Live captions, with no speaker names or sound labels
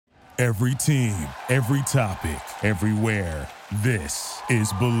Every team, every topic, everywhere. This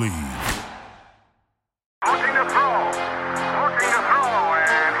is Believe. Looking to throw,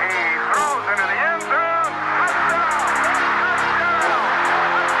 and he throws into the end zone.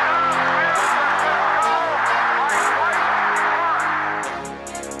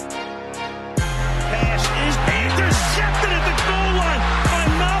 Pass is intercepted at the goal line by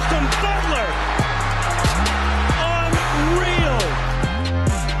Malcolm Butler. Unreal.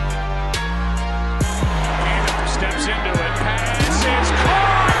 Steps into it. Pass is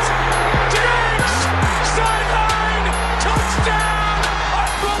caught. Diggs! Sideline! Touchdown!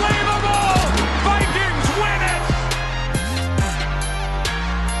 Unbelievable! Vikings win it!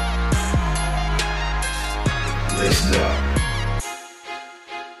 Listen up.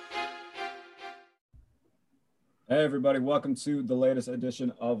 Hey everybody, welcome to the latest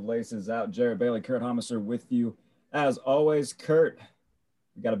edition of Laces Out. Jared Bailey, Kurt Homiser with you. As always, Kurt,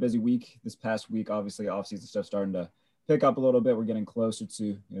 we got a busy week this past week. Obviously, offseason stuff starting to pick up a little bit. We're getting closer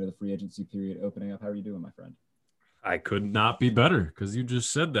to the free agency period opening up. How are you doing, my friend? I could not be better because you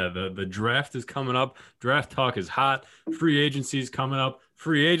just said that. The draft is coming up. Draft talk is hot. Free agency is coming up.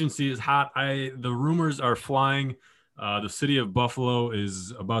 Free agency is hot. The rumors are flying. The city of Buffalo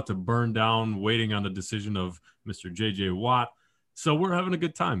is about to burn down, waiting on the decision of Mr. J.J. Watt. So we're having a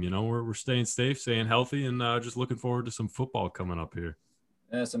good time. We're staying safe, staying healthy, and just looking forward to some football coming up here.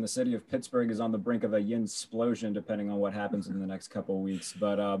 Yes, and the city of Pittsburgh is on the brink of a yin-splosion, depending on what happens in the next couple of weeks.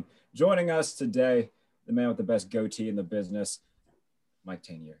 But joining us today, the man with the best goatee in the business, Mike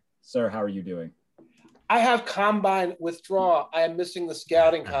Tanier. Sir, how are you doing? I have combine withdrawal. I am missing the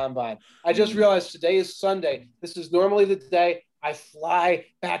scouting combine. I just realized today is Sunday. This is normally the day I fly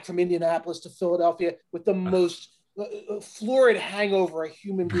back from Indianapolis to Philadelphia with the most florid hangover a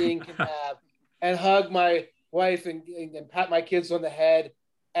human being can have, and hug my wife and pat my kids on the head,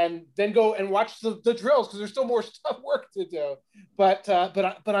 and then go and watch the drills because there's still more work to do. But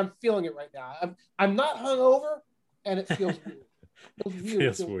I'm feeling it right now. I'm not hungover, and it feels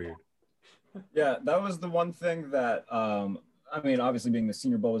weird. Feels weird. Yeah, that was the one thing that, obviously being the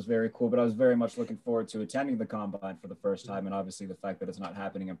Senior Bowl was very cool, but I was very much looking forward to attending the Combine for the first time. And obviously the fact that it's not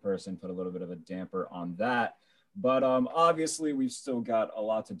happening in person put a little bit of a damper on that. But obviously we've still got a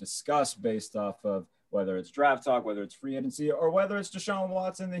lot to discuss based off of whether it's draft talk, whether it's free agency, or whether it's Deshaun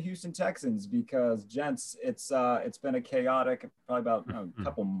Watson, the Houston Texans, because gents, it's been a chaotic, probably about a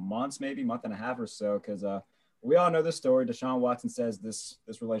couple months, maybe month and a half or so, because we all know the story. Deshaun Watson says this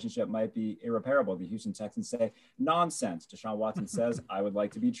relationship might be irreparable. The Houston Texans say, nonsense. Deshaun Watson says, I would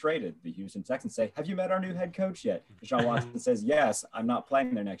like to be traded. The Houston Texans say, have you met our new head coach yet? Deshaun Watson says, yes, I'm not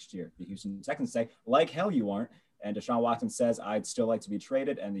playing there next year. The Houston Texans say, like hell you aren't. And Deshaun Watson says, I'd still like to be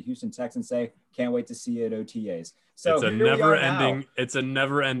traded. And the Houston Texans say, can't wait to see you at OTAs. So it's a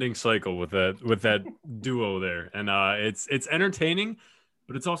never ending cycle with that duo there. And it's entertaining,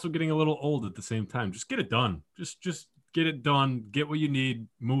 but it's also getting a little old at the same time. Just get it done. Just get it done. Get what you need.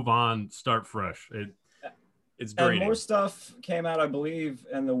 Move on. Start fresh. It's draining. And more stuff came out, I believe,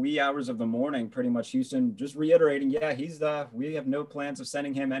 in the wee hours of the morning. Pretty much Houston just reiterating, we have no plans of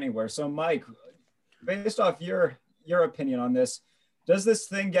sending him anywhere. So, Mike, based off your opinion on this, does this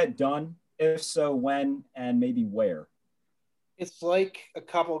thing get done? If so, when and maybe where? It's like a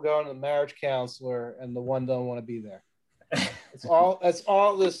couple going to the marriage counselor and the one don't want to be there. That's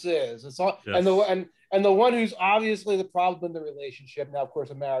all this is. It's all, yes. and the one who's obviously the problem in the relationship. Now, of course,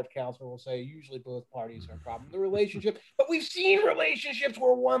 a marriage counselor will say usually both parties are a problem in the relationship, but we've seen relationships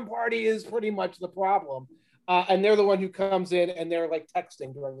where one party is pretty much the problem, and they're the one who comes in and they're like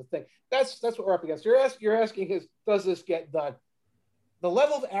texting during the thing. That's what we're up against. You're asking is, does this get done? The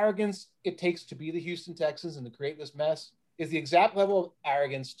level of arrogance it takes to be the Houston Texans and to create this mess is the exact level of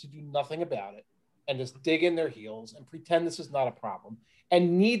arrogance to do nothing about it and just dig in their heels and pretend this is not a problem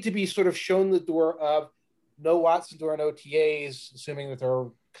and need to be sort of shown the door of no Watson during OTAs, assuming that they're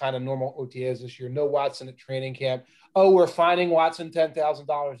kind of normal OTAs this year, no Watson at training camp. Oh, we're fining Watson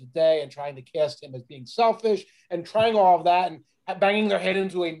 $10,000 a day and trying to cast him as being selfish and trying all of that and banging their head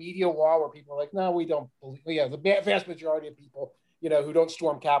into a media wall where people are like, no, we don't believe, the vast majority of people, who don't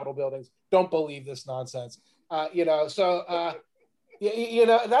storm Capitol buildings don't believe this nonsense. That's where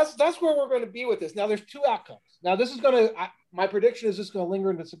we're going to be with this. Now, there's two outcomes. Now, this is going to, my prediction is this is going to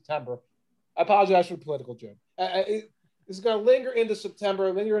linger into September. I apologize for the political joke. This is going to linger into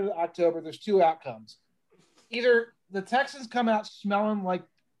September, linger into October. There's two outcomes. Either the Texans come out smelling like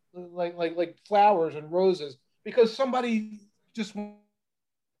flowers and roses because somebody just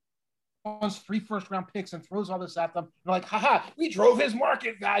wants 3 first-round picks and throws all this at them. They're like, haha, we drove his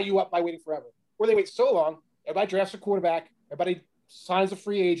market value up by waiting forever. Or they wait so long, everybody drafts a quarterback, everybody signs a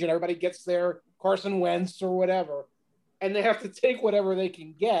free agent, everybody gets their Carson Wentz or whatever, and they have to take whatever they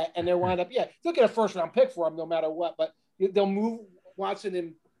can get, and they wind up, they'll get a first-round pick for him no matter what, but they'll move Watson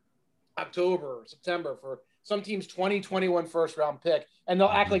in October or September for some team's 2021 first-round pick, and they'll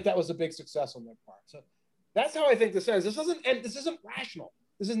act like that was a big success on their part. So that's how I think this is. This isn't rational.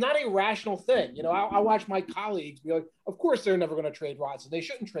 This is not a rational thing. You know, I watch my colleagues be like, of course they're never going to trade Watson. They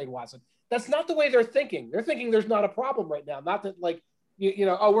shouldn't trade Watson. That's not the way they're thinking. They're thinking there's not a problem right now. Not that like,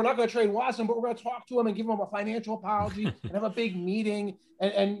 we're not going to trade Watson, but we're going to talk to him and give him a financial apology and have a big meeting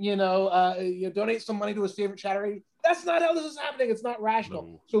and donate some money to his favorite charity. That's not how this is happening. It's not rational.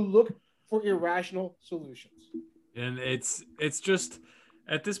 No. So look for irrational solutions. And it's just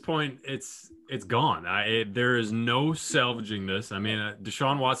at this point, it's gone. There is no salvaging this. I mean,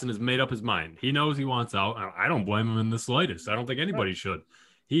 Deshaun Watson has made up his mind. He knows he wants out. I don't blame him in the slightest. I don't think anybody should.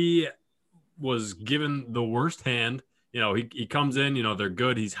 He was given the worst hand. You know, he comes in, they're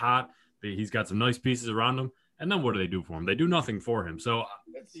good. He's hot. He's got some nice pieces around him. And then what do they do for him? They do nothing for him. So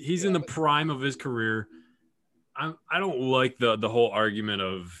he's in the prime of his career. I don't like the whole argument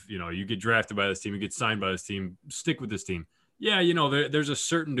of, you get drafted by this team, you get signed by this team, stick with this team. Yeah, there's a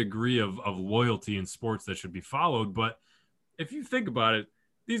certain degree of loyalty in sports that should be followed. But if you think about it,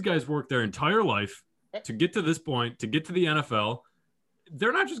 these guys worked their entire life to get to this point, to get to the NFL.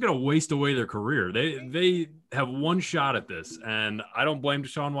 They're not just going to waste away their career. They have one shot at this, and I don't blame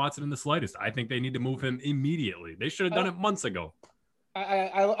Deshaun Watson in the slightest. I think they need to move him immediately. They should have done it months ago.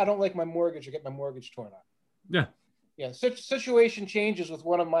 I don't like my mortgage or get my mortgage torn up. Yeah. Yeah. Situation changes with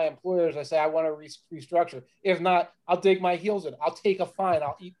one of my employers. I say, I want to restructure. If not, I'll dig my heels in. I'll take a fine.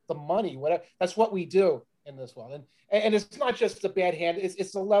 I'll eat the money, whatever. That's what we do in this world. And it's not just the bad hand.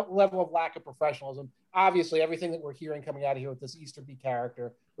 It's the level of lack of professionalism. Obviously, everything that we're hearing coming out of here with this Easterby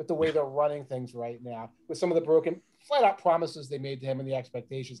character, with the way they're running things right now, with some of the broken, flat-out promises they made to him and the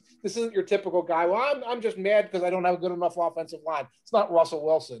expectations. This isn't your typical guy. Well, I'm just mad because I don't have a good enough offensive line. It's not Russell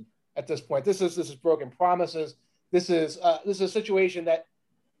Wilson at this point. This is broken promises. This is a situation that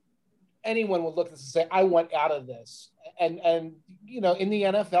anyone would look at this and say, I want out of this. And in the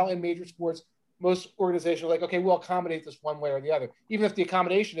NFL and major sports, most organizations are like, okay, we'll accommodate this one way or the other. Even if the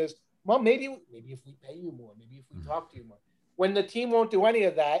accommodation is, well, maybe if we pay you more, maybe if we talk to you more. When the team won't do any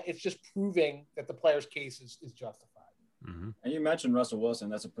of that, it's just proving that the player's case is justified. Mm-hmm. And you mentioned Russell Wilson.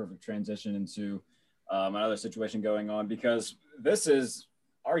 That's a perfect transition into another situation going on, because this is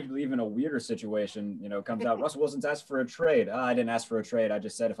arguably even a weirder situation, comes out. Russell Wilson's asked for a trade. I didn't ask for a trade. I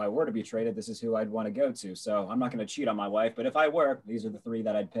just said if I were to be traded, this is who I'd want to go to. So I'm not going to cheat on my wife, but if I were, these are the three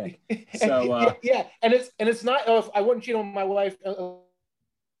that I'd pick. So yeah. And it's not, if I wouldn't cheat on my wife or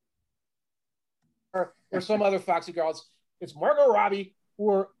some other foxy girls. It's Margot Robbie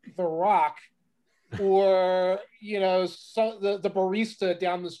or The Rock or, the barista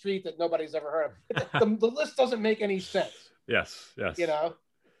down the street that nobody's ever heard of. The list doesn't make any sense. Yes. For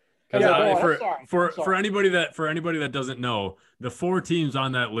anybody that doesn't know, the four teams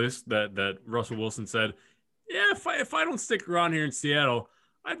on that list that Russell Wilson said, yeah, if I don't stick around here in Seattle,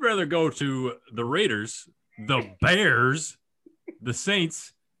 I'd rather go to the Raiders, the Bears, the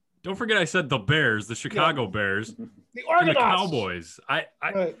Saints. Don't forget I said the Bears, the Chicago Bears, the and the Cowboys. Right.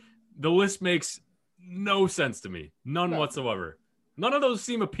 The list makes no sense to me, none whatsoever. None of those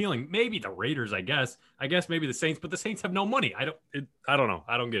seem appealing. Maybe the Raiders, I guess. Maybe the Saints, but the Saints have no money. I don't know.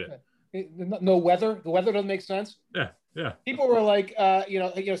 I don't get it. No weather. The weather doesn't make sense. Yeah. People were like,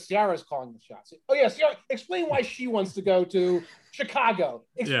 Ciara's calling the shots. Oh yeah, Ciara. Explain why she wants to go to Chicago.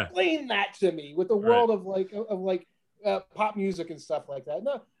 Explain that to me with the world of pop music and stuff like that.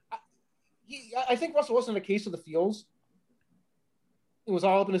 No, I think Russell Wilson, in a case of the feels, it was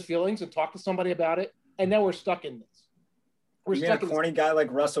all up in his feelings and talked to somebody about it, and now we're stuck in this. A corny guy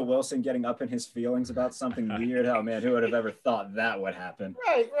like Russell Wilson getting up in his feelings about something weird. Oh man, who would have ever thought that would happen?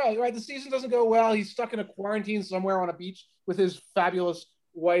 Right. The season doesn't go well. He's stuck in a quarantine somewhere on a beach with his fabulous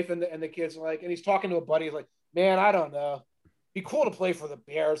wife and the kids. And he's talking to a buddy. He's like, man, I don't know. Be cool to play for the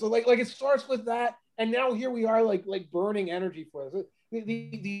Bears. So like it starts with that, and now here we are, like burning energy for this.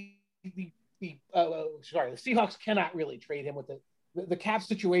 The Seahawks cannot really trade him with the cap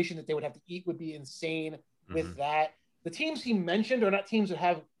situation that they would have to eat would be insane with that. The teams he mentioned are not teams that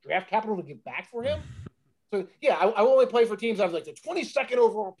have draft capital to give back for him. So, yeah, I will only play for teams I have like the 22nd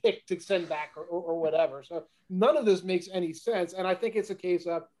overall pick to send back or whatever. So none of this makes any sense. And I think it's a case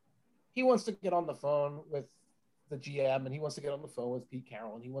of he wants to get on the phone with the GM and he wants to get on the phone with Pete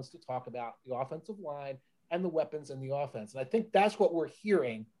Carroll and he wants to talk about the offensive line and the weapons in the offense. And I think that's what we're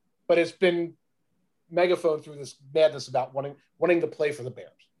hearing, but it's been megaphone through this madness about wanting to play for the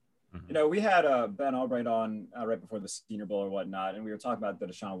Bears. You know, we had Ben Albright on right before the Senior Bowl or whatnot, and we were talking about the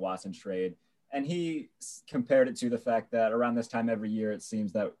Deshaun Watson trade. And he compared it to the fact that around this time every year, it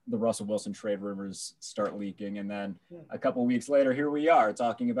seems that the Russell Wilson trade rumors start leaking. And then a couple of weeks later, here we are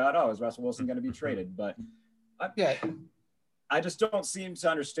talking about, oh, is Russell Wilson going to be traded? But I just don't seem to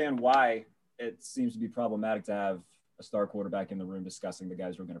understand why it seems to be problematic to have a star quarterback in the room discussing the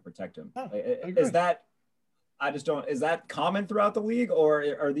guys who are going to protect him. Is that common throughout the league, or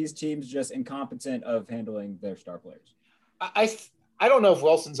are these teams just incompetent of handling their star players? I don't know if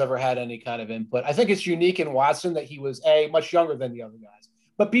Wilson's ever had any kind of input. I think it's unique in Watson that he was A, much younger than the other guys,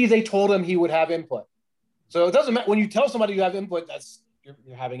 but B, they told him he would have input. So it doesn't matter when you tell somebody you have input,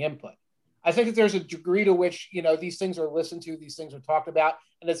 you're having input. I think that there's a degree to which, you know, these things are listened to, these things are talked about,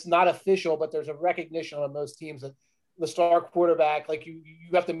 and it's not official, but there's a recognition on most teams that the star quarterback, like you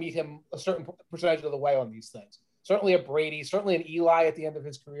have to meet him a certain percentage of the way on these things. Certainly a Brady, certainly an Eli at the end of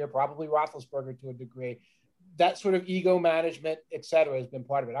his career, probably Roethlisberger to a degree. That sort of ego management, et cetera, has been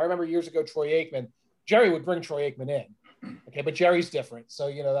part of it. I remember years ago, Troy Aikman, Jerry would bring Troy Aikman in. Okay, but Jerry's different. So,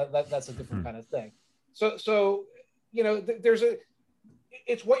 you know, that's a different kind of thing. So you know,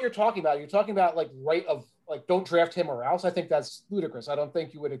 it's what you're talking about. You're talking about don't draft him or else. I think that's ludicrous. I don't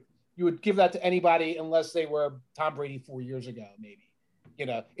think you would give that to anybody unless they were Tom Brady 4 years ago, maybe. You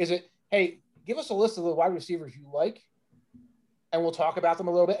know, is it, hey, give us a list of the wide receivers you like, and we'll talk about them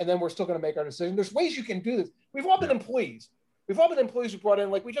a little bit, and then we're still going to make our decision. There's ways you can do this. We've all been employees. We've all been employees who brought in,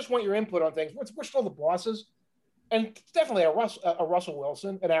 like, we just want your input on things. We're still the bosses. And definitely a Russell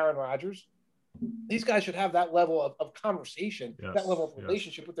Wilson, and Aaron Rodgers. These guys should have that level of conversation, that level of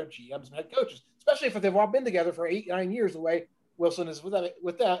relationship with their GMs and head coaches, especially if they've all been together for 8-9 years, the way Wilson is with the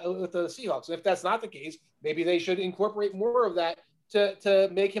Seahawks. And if that's not the case, maybe they should incorporate more of that to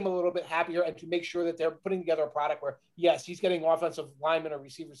make him a little bit happier and to make sure that they're putting together a product where, yes, he's getting offensive linemen or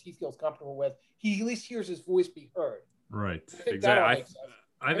receivers he feels comfortable with. He at least hears his voice be heard. Right. Exactly.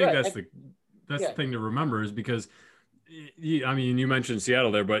 I think that's the thing to remember is because, I mean, you mentioned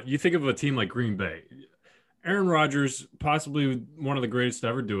Seattle there, but you think of a team like Green Bay. Aaron Rodgers, possibly one of the greatest to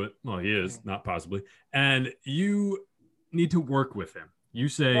ever do it. Well, he is, not possibly. And you need to work with him. You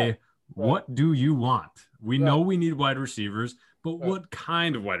say, what do you want? We know we need wide receivers, but what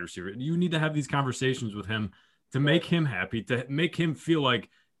kind of wide receiver? You need to have these conversations with him to make him happy, to make him feel like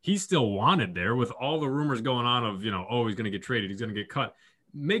he's still wanted there with all the rumors going on of, you know, oh, he's going to get traded, he's going to get cut.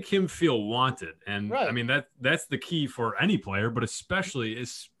 Make him feel wanted. And I mean, that's the key for any player, but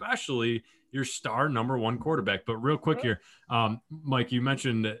especially your star number one quarterback. But real quick here, Mike, you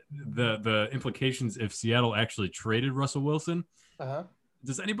mentioned the implications if Seattle actually traded Russell Wilson.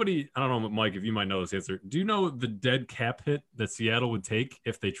 Does anybody, I don't know, Mike, if you might know this answer, do you know the dead cap hit that Seattle would take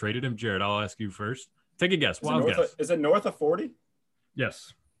if they traded him? Jared, I'll ask you first. Take a guess. Wild guess. Is it north of 40?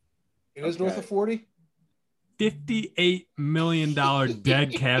 Yes. It is north of 40? $58 million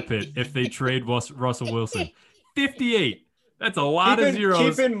dead cap hit if they trade Russell Wilson. 58. That's a lot of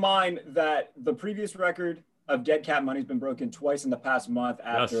zeros. Keep in mind that the previous record of dead cap money has been broken twice in the past month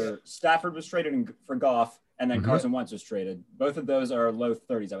after Stafford was traded for Goff and then Carson Wentz was traded. Both of those are low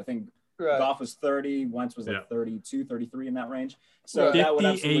 30s. I think Goff was 30, Wentz was like 32, 33 in that range. So that would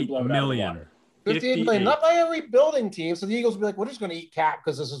absolutely blow it out of the water. 58 million, not by a rebuilding team. So the Eagles would be like, we're just going to eat cap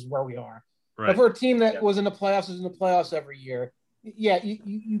because this is where we are. Right. But for a team that was in the playoffs, is in the playoffs every year,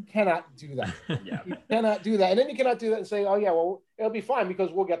 you cannot do that. You cannot do that. And then you cannot do that and say, oh, yeah, well, it'll be fine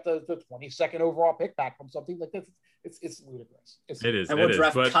because we'll get the 22nd overall pick back from something like this. It's ludicrous. It is. And we'll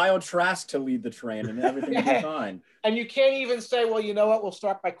draft Kyle Trask to lead the train and everything will be fine. And you can't even say, well, you know what? We'll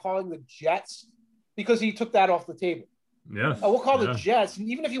start by calling the Jets because he took that off the table. Yeah. We'll call the Jets. And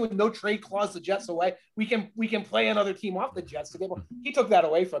even if he would no trade clause the Jets away, we can play another team off the Jets to get more. He took that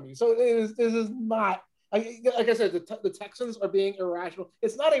away from you. So this is not, like I said, the Texans are being irrational.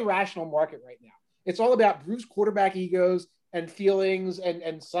 It's not a rational market right now. It's all about Bruce quarterback egos and feelings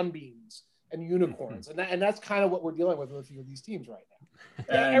and sunbeams and unicorns. And that's kind of what we're dealing with a few of these teams right now.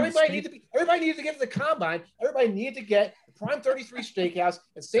 Everybody needs to get to the combine. Everybody needs to get the Prime 33 Steakhouse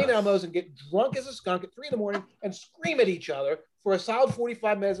and St. Elmo's and get drunk as a skunk at 3 a.m. and scream at each other for a solid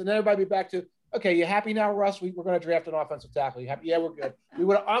 45 minutes. And then everybody be back to, okay, you happy now, Russ? We're going to draft an offensive tackle. You happy? Yeah, we're good. We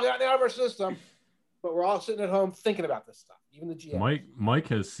would have all gotten out of our system, but we're all sitting at home thinking about this stuff. Even the GM. Mike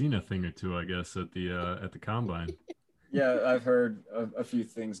has seen a thing or two, I guess, at the combine. Yeah, I've heard a few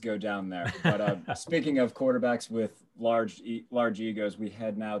things go down there. But speaking of quarterbacks with large egos, we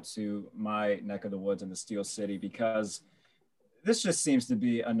head now to my neck of the woods in the Steel City because this just seems to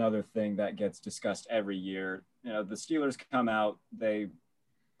be another thing that gets discussed every year. You know, the Steelers come out, they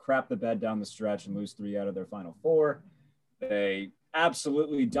crap the bed down the stretch and lose 3 out of their final 4. They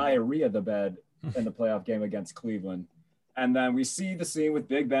absolutely diarrhea the bed in the playoff game against Cleveland. And then we see the scene with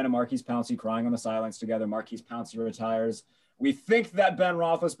Big Ben and Marquise Pouncey crying on the sidelines together. Marquise Pouncey retires. We think that Ben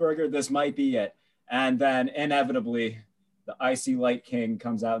Roethlisberger, this might be it. And then inevitably, the icy light king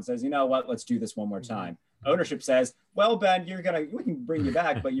comes out and says, you know what, let's do this one more time. Ownership says, well, Ben, we can bring you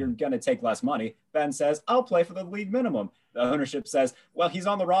back, but you're going to take less money. Ben says, I'll play for the league minimum. The ownership says, well, he's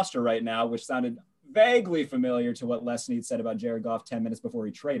on the roster right now, which sounded vaguely familiar to what Les Snead said about Jared Goff 10 minutes before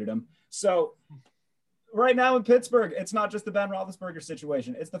he traded him. So right now in Pittsburgh, it's not just the Ben Roethlisberger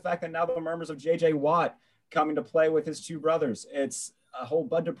situation. It's the fact that now the murmurs of J.J. Watt coming to play with his two brothers. It's a whole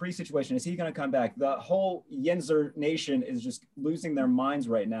Bud Dupree situation. Is he going to come back? The whole Yinzer Nation is just losing their minds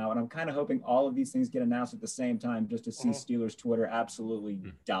right now. And I'm kind of hoping all of these things get announced at the same time just to see Steelers Twitter absolutely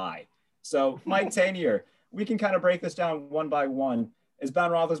die. So Mike Tanier, we can kind of break this down one by one. Is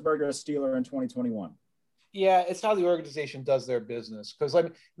Ben Roethlisberger a Steeler in 2021? Yeah, it's how the organization does their business. Because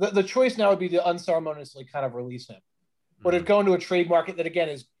the choice now would be to unceremoniously kind of release him. Or to go into a trade market that, again,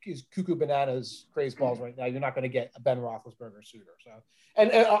 is cuckoo bananas, crazy balls right now. You're not going to get a Ben Roethlisberger suitor. So,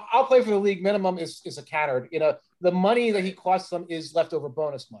 and I'll play for the league minimum is a canard. The money that he costs them is leftover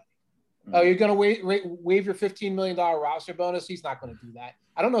bonus money. Oh, you're going to waive your $15 million roster bonus? He's not going to do that.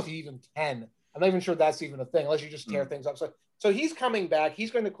 I don't know if he even can. I'm not even sure that's even a thing, unless you just tear things up. So he's coming back.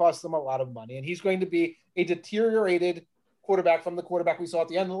 He's going to cost them a lot of money, and he's going to be a deteriorated quarterback from the quarterback we saw at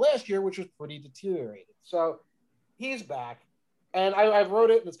the end of the last year, which was pretty deteriorated. So he's back, and I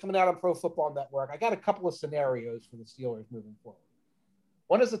wrote it, and it's coming out on Pro Football Network. I got a couple of scenarios for the Steelers moving forward.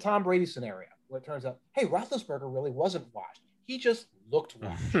 One is the Tom Brady scenario, where it turns out, hey, Roethlisberger really wasn't washed. He just looked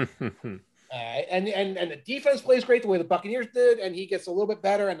washed. And the defense plays great the way the Buccaneers did, and he gets a little bit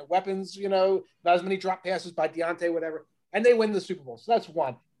better, and the weapons, not as many drop passes by Deontay, whatever, and they win the Super Bowl. So that's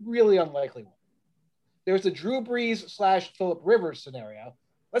one really unlikely one. There's the Drew Brees / Phillip Rivers scenario.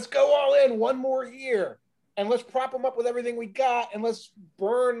 Let's go all in one more year. And let's prop them up with everything we got, and let's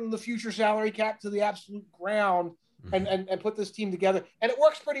burn the future salary cap to the absolute ground and put this team together. And it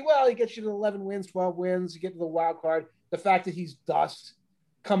works pretty well. He gets you to 11 wins, 12 wins. You get to the wild card. The fact that he's dust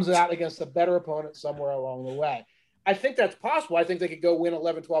comes out against a better opponent somewhere along the way. I think that's possible. I think they could go win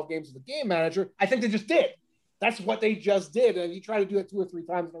 11, 12 games as the game manager. I think they just did. That's what they just did. And if you try to do it 2 or 3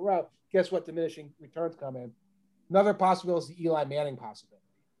 times in a row, guess what? Diminishing returns come in. Another possibility is the Eli Manning possibility,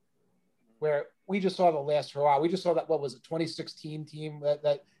 where we just saw the last hurrah. We just saw that, 2016 team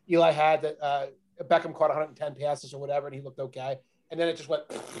that Eli had that Beckham caught 110 passes or whatever, and he looked okay. And then it just went.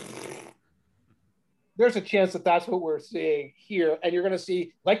 There's a chance that that's what we're seeing here. And you're going to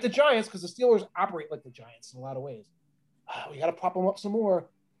see, like the Giants, because the Steelers operate like the Giants in a lot of ways. We got to prop them up some more.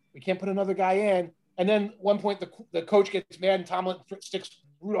 We can't put another guy in. And then at one point, the coach gets mad and Tomlin sticks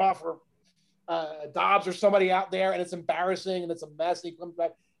Rudolph or Dobbs or somebody out there, and it's embarrassing and it's a mess. And he comes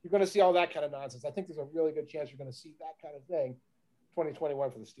back. You're going to see all that kind of nonsense. I think there's a really good chance you're going to see that kind of thing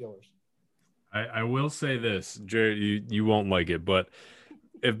 2021 for the Steelers. I will say this, Jared, you won't like it, but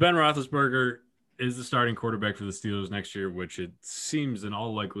if Ben Roethlisberger is the starting quarterback for the Steelers next year, which it seems in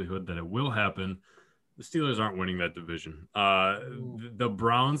all likelihood that it will happen, the Steelers aren't winning that division. The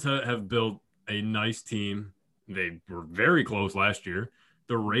Browns have built a nice team. They were very close last year.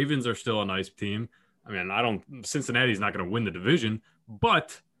 The Ravens are still a nice team. I mean, Cincinnati's not going to win the division,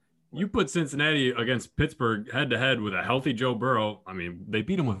 but you put Cincinnati against Pittsburgh head-to-head with a healthy Joe Burrow. I mean, they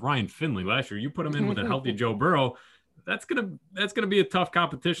beat him with Ryan Finley last year. You put him in with a healthy Joe Burrow, that's gonna be a tough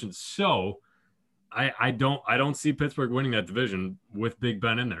competition. So I don't see Pittsburgh winning that division with Big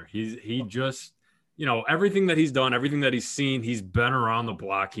Ben in there. He just, everything that he's done, everything that he's seen, he's been around the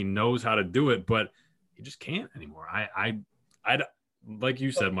block. He knows how to do it, but he just can't anymore. I like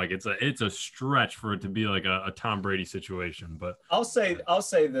you said, Mike, it's a stretch for it to be like a Tom Brady situation. But I'll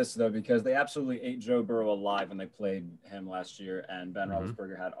say this though, because they absolutely ate Joe Burrow alive when they played him last year, and Ben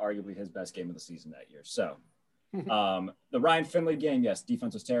Roethlisberger had arguably his best game of the season that year. So the Ryan Finley game, yes,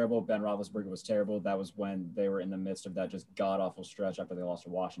 defense was terrible. Ben Roethlisberger was terrible. That was when they were in the midst of that just god awful stretch after they lost to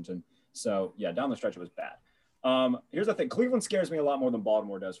Washington. So yeah, down the stretch it was bad. Here's the thing: Cleveland scares me a lot more than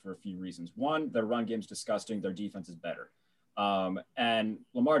Baltimore does for a few reasons. One, their run game's disgusting. Their defense is better. And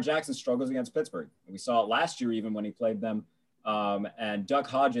Lamar Jackson struggles against Pittsburgh. We saw it last year, even when he played them. And Duck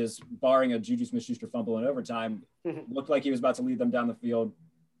Hodges, barring a Juju Smith-Schuster fumble in overtime, looked like he was about to lead them down the field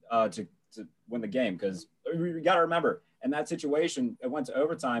to win the game. Because you got to remember, in that situation, it went to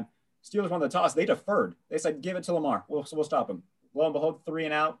overtime. Steelers won the toss. They deferred. They said, "Give it to Lamar. We'll stop him." Lo and behold, 3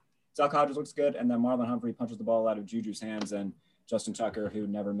 and out. Duck Hodges looks good, and then Marlon Humphrey punches the ball out of Juju's hands, and Justin Tucker, who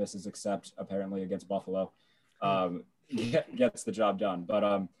never misses except apparently against Buffalo, gets the job done. But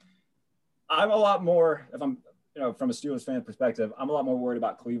I'm a lot more, if I'm from a Steelers fan perspective, I'm a lot more worried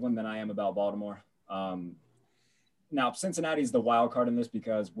about Cleveland than I am about Baltimore. Now, Cincinnati's the wild card in this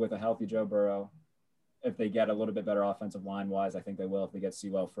because with a healthy Joe Burrow, if they get a little bit better offensive line-wise, I think they will if they get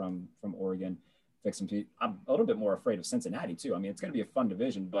Sewell from Oregon. Fix some feet. I'm a little bit more afraid of Cincinnati, too. I mean, it's going to be a fun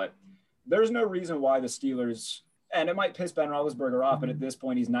division, but there's no reason why the Steelers – and it might piss Ben Roethlisberger off, but at this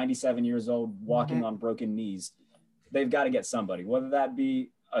point, he's 97 years old, walking on broken knees. They've got to get somebody, whether that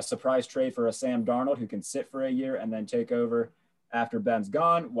be a surprise trade for a Sam Darnold who can sit for a year and then take over after Ben's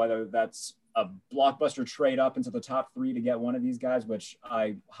gone, whether that's a blockbuster trade up into the top 3 to get one of these guys, which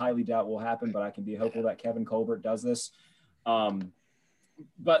I highly doubt will happen, but I can be hopeful that Kevin Colbert does this.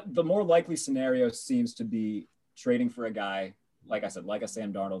 But the more likely scenario seems to be trading for a guy, like I said, like a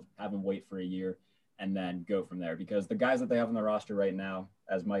Sam Darnold, have him wait for a year and then go from there. Because the guys that they have on the roster right now,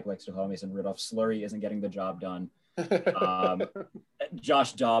 as Mike likes to call Mason Rudolph, slurry isn't getting the job done.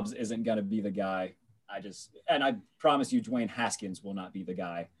 Josh Dobbs isn't going to be the guy. I promise you, Dwayne Haskins will not be the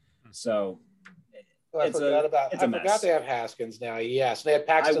guy. So I forgot they have Haskins now. Yes, they had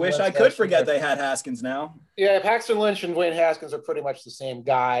Paxton. I wish I could forget they had Haskins now. Yeah, Paxton Lynch and Dwayne Haskins are pretty much the same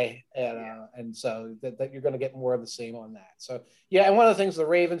guy, and so that you're going to get more of the same on that. So yeah, and one of the things the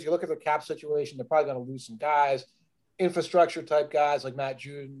Ravens, you look at their cap situation, they're probably going to lose some guys, infrastructure type guys like Matt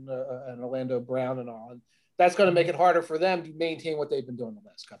Judon and Orlando Brown and all. And that's going to make it harder for them to maintain what they've been doing the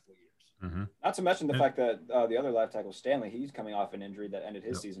last couple of years. Mm-hmm. Not to mention the fact that the other left tackle, Stanley, he's coming off an injury that ended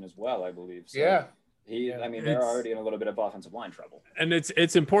his season as well, I believe. So yeah. I mean, they're already in a little bit of offensive line trouble. And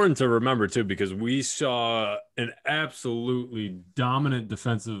it's important to remember, too, because we saw an absolutely dominant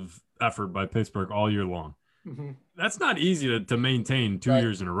defensive effort by Pittsburgh all year long. Mm-hmm. That's not easy to maintain 2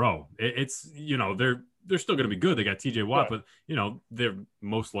 years in a row. It's they're still going to be good. They got TJ Watt, but, they're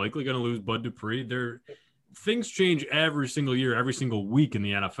most likely going to lose Bud Dupree. Things change every single year, every single week in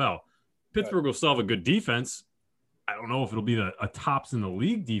the NFL. Pittsburgh will still have a good defense. I don't know if it'll be a tops in the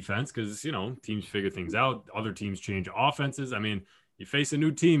league defense because, teams figure things out. Other teams change offenses. I mean, you face a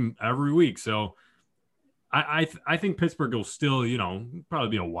new team every week. So I think Pittsburgh will still, probably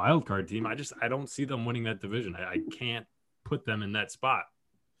be a wild card team. I don't see them winning that division. I can't put them in that spot.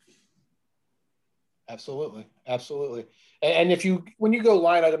 Absolutely. Absolutely. And when you go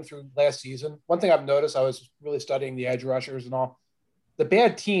line item through last season, one thing I've noticed, I was really studying the edge rushers and all. The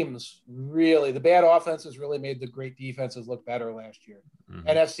bad offenses really made the great defenses look better last year. Mm-hmm.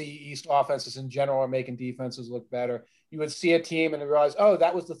 NFC East offenses in general are making defenses look better. You would see a team and realize, oh,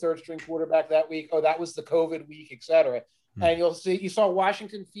 that was the third string quarterback that week. Oh, that was the COVID week, et cetera. Mm-hmm. And you saw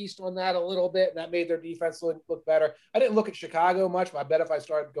Washington feast on that a little bit, and that made their defense look better. I didn't look at Chicago much, but I bet if I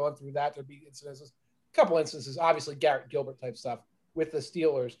started going through that, there'd be incidences. A couple instances, obviously Garrett Gilbert type stuff with the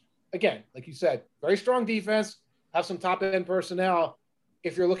Steelers. Again, like you said, very strong defense, have some top end personnel.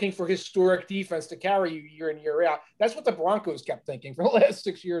 If you're looking for historic defense to carry you year in, year out, that's what the Broncos kept thinking for the last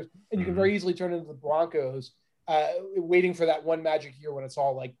 6 years. And you can very easily turn into the Broncos waiting for that one magic year when it's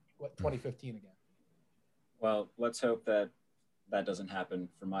all like 2015 again. Well, let's hope that doesn't happen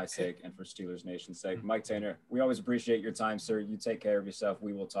for my sake and for Steelers Nation's sake. Mike Taintor, we always appreciate your time, sir. You take care of yourself.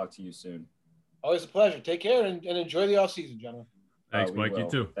 We will talk to you soon. Always a pleasure. Take care and enjoy the offseason, gentlemen. Thanks, Mike. You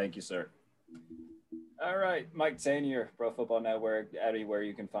too. Thank you, sir. All right, Mike Taintor, Pro Football Network, everywhere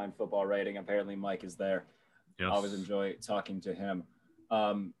you can find football writing. Apparently, Mike is there. Yes. I always enjoy talking to him.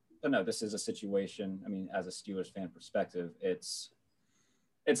 But no, this is a situation. I mean, as a Steelers fan perspective, it's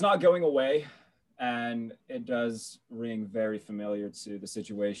not going away, and it does ring very familiar to the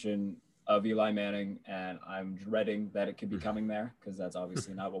situation of Eli Manning. And I'm dreading that it could be coming there because that's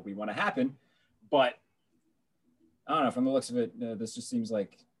obviously not what we want to happen. But I don't know. From the looks of it, this just seems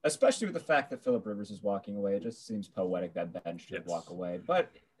like, especially with the fact that Phillip Rivers is walking away, it just seems poetic that Ben should walk away.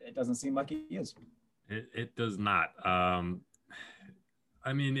 But it doesn't seem like he is. It does not. I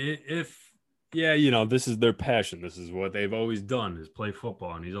mean, this is their passion. This is what they've always done is play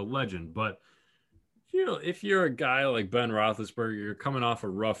football, and he's a legend. But if you're a guy like Ben Roethlisberger, you're coming off a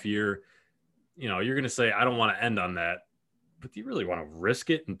rough year, you're going to say, I don't want to end on that. But do you really want to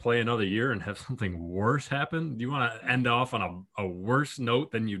risk it and play another year and have something worse happen? Do you want to end off on a worse note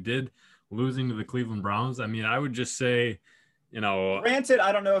than you did losing to the Cleveland Browns? I mean, I would just say, Granted,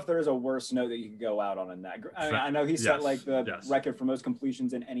 I don't know if there is a worse note that you could go out on in that. I know he set the record for most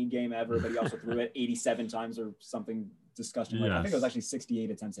completions in any game ever, but he also threw it 87 times or something disgusting. I think it was actually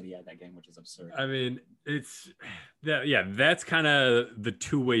 68 attempts that he had that game, which is absurd. I mean, that's kind of the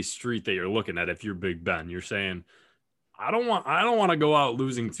two-way street that you're looking at. If you're Big Ben, you're saying, I don't want to go out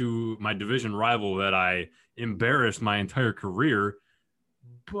losing to my division rival that I embarrassed my entire career,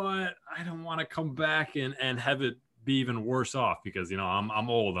 but I don't want to come back and have it be even worse off because, I'm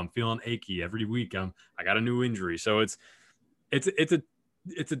old. I'm feeling achy every week. I got a new injury. So it's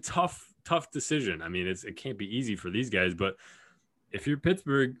a tough decision. I mean, it can't be easy for these guys, but if you're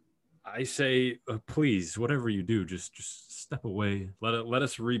Pittsburgh, I say, please, whatever you do, just step away. Let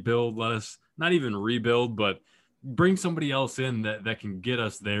us rebuild. Let us not even rebuild, but bring somebody else in that can get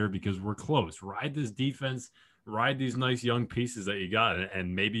us there because we're close. Ride this defense, ride these nice young pieces that you got,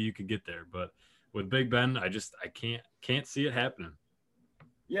 and maybe you could get there. But with Big Ben, I can't see it happening.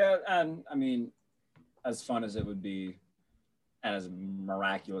 Yeah, and I mean, as fun as it would be, and as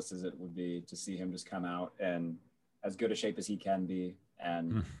miraculous as it would be to see him just come out and as good a shape as he can be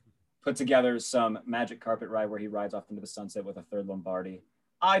and put together some magic carpet ride where he rides off into the sunset with a third Lombardi.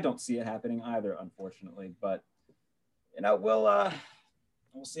 I don't see it happening either, unfortunately, but we'll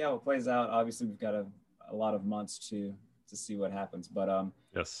see how it plays out. Obviously, we've got a lot of months to see what happens, but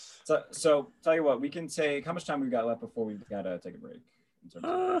yes. So tell you what, we can take. How much time we've got left before we've got to take a break?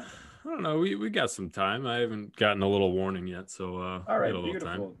 I don't know. We got some time. I haven't gotten a little warning yet, so all right, we got a little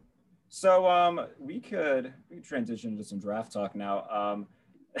beautiful. time. So we could transition to some draft talk now.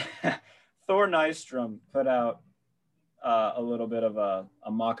 Thor Nystrom put out a little bit of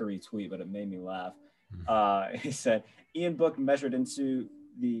a mockery tweet, but it made me laugh. He said, Ian Book measured into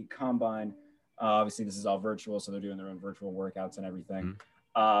the combine. Obviously, this is all virtual, so they're doing their own virtual workouts and everything.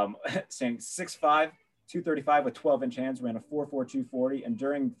 Saying 6'5", 235 with 12-inch hands, ran a 4.4 240, and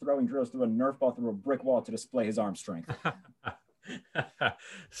during throwing drills threw a Nerf ball through a brick wall to display his arm strength.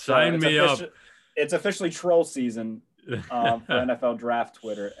 Sign me up. It's officially troll season for NFL Draft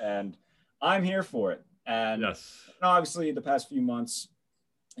Twitter, and I'm here for it. And yes, obviously, the past few months,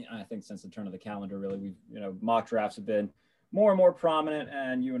 I think since the turn of the calendar, really, mock drafts have been more and more prominent,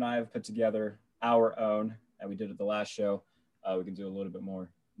 and you and I have put together our own, and we did it the last show. We can do a little bit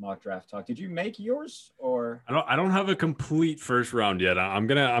more mock draft talk. Did you make yours, or? I don't have a complete first round yet. I'm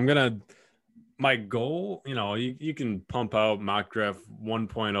gonna. My goal, you can pump out mock draft 1.0,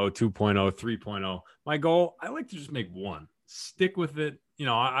 2.0, 3.0. My goal, I like to just make one. Stick with it.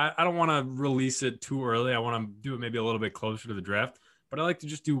 I don't want to release it too early. I want to do it maybe a little bit closer to the draft, but I like to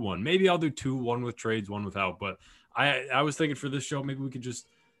just do one. Maybe I'll do two, one with trades, one without. But I was thinking for this show, maybe we could just,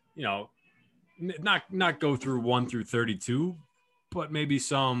 not go through 1 through 32, but maybe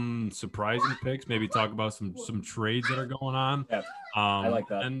some surprising picks. Maybe talk about some trades that are going on. Yeah, I like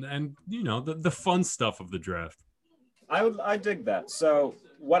that. And the fun stuff of the draft. I dig that. So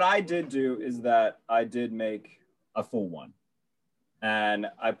what I did do is that I did make a full one. And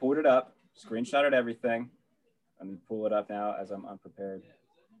I pulled it up, screenshotted everything. Let me pull it up now as I'm unprepared.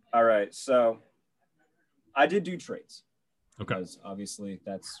 All right, so I did do trades. Okay. Because obviously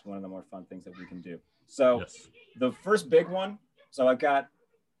that's one of the more fun things that we can do. So yes. The first big one, so I've got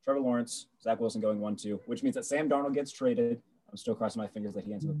Trevor Lawrence, Zach Wilson going 1-2, which means that Sam Darnold gets traded. I'm still crossing my fingers that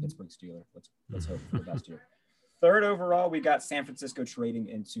he ends up a Pittsburgh Steeler. Let's hope for the best here. Third overall, we got San Francisco trading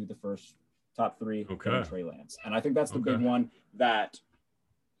into the first top 3, Trey Lance. And I think that's the big one that,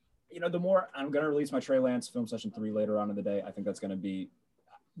 the more I'm going to release my Trey Lance film session 3 later on in the day, I think that's going to be,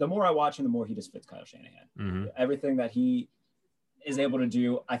 the more I watch him, the more he just fits Kyle Shanahan. Mm-hmm. Everything that he is able to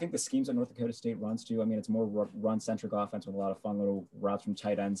do. I think the schemes that North Dakota State runs to, I mean, it's more run-centric offense with a lot of fun little routes from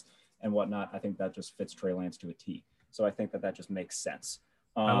tight ends and whatnot. I think that just fits Trey Lance to a T. So I think that just makes sense.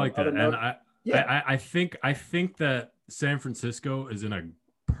 I like that. And I think that San Francisco is in a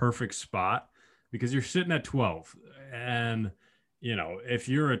perfect spot because you're sitting at 12. And, if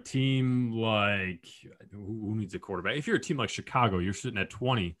you're a team like who needs a quarterback? If you're a team like Chicago, you're sitting at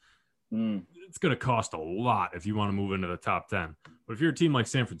 20. It's going to cost a lot if you want to move into the top 10. But if you're a team like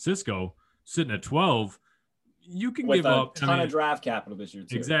San Francisco sitting at 12, you can give up a ton of draft capital this year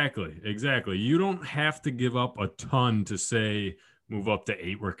too. Exactly. You don't have to give up a ton to say move up to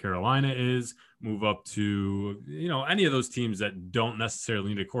 8 where Carolina is, move up to, any of those teams that don't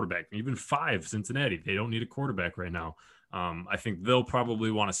necessarily need a quarterback. Even 5, Cincinnati, they don't need a quarterback right now. I think they'll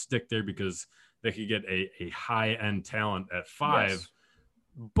probably want to stick there because they could get a high-end talent at 5. Yes.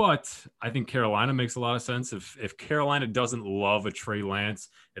 But I think Carolina makes a lot of sense. If Carolina doesn't love a Trey Lance,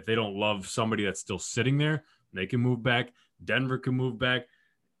 if they don't love somebody that's still sitting there, they can move back. Denver can move back.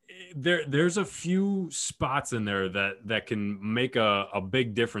 There's a few spots in there that can make a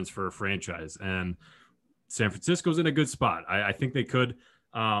big difference for a franchise. And San Francisco's in a good spot. I think they could.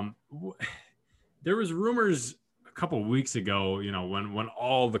 There was rumors a couple of weeks ago, when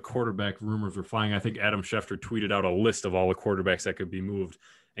all the quarterback rumors were flying. I think Adam Schefter tweeted out a list of all the quarterbacks that could be moved,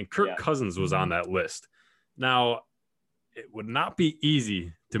 and Kirk Cousins was on that list. Now, it would not be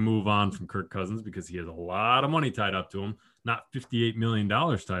easy to move on from Kirk Cousins because he has a lot of money tied up to him. Not $58 million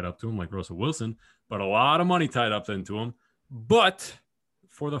tied up to him like Russell Wilson, but a lot of money tied up into him. But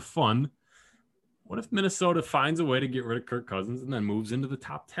for the fun, what if Minnesota finds a way to get rid of Kirk Cousins and then moves into the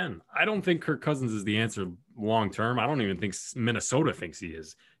top 10? I don't think Kirk Cousins is the answer long term. I don't even think Minnesota thinks he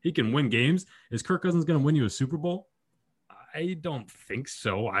is. He can win games. Is Kirk Cousins going to win you a Super Bowl? I don't think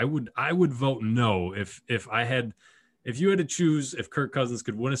so. I would vote no if you had to choose if Kirk Cousins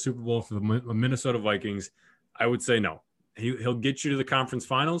could win a Super Bowl for the Minnesota Vikings. I would say no. He'll get you to the conference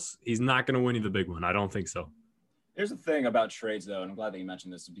finals. He's not going to win you the big one. I don't think so. Here's the thing about trades, though, and I'm glad that you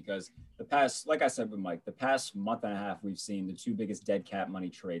mentioned this, because like I said with Mike, the past month and a half, we've seen the two biggest dead cap money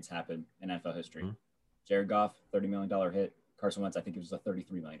trades happen in NFL history. Mm-hmm. Jared Goff, $30 million hit. Carson Wentz, I think it was a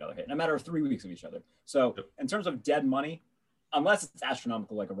 $33 million hit in a matter of 3 weeks of each other. So in terms of dead money, unless it's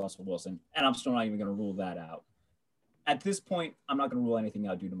astronomical like a Russell Wilson, and I'm still not even going to rule that out. At this point, I'm not going to rule anything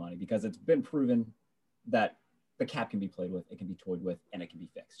out due to money, because it's been proven that the cap can be played with, it can be toyed with, and it can be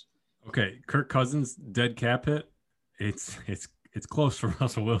fixed. Okay, Kirk Cousins dead cap hit. It's close for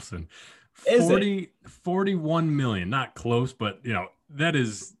Russell Wilson. 41 million, not close, but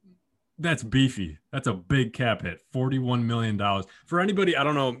that's beefy. That's a big cap hit. $41 million for anybody. I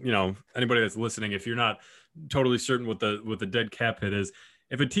don't know, anybody that's listening, if you're not totally certain what the dead cap hit is,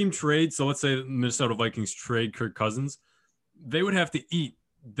 if a team trades, so let's say the Minnesota Vikings trade Kirk Cousins, they would have to eat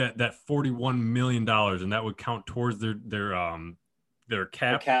that $41 million, and that would count towards their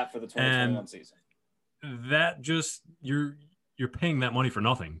cap. The cap for the 2021 season. That just you're paying that money for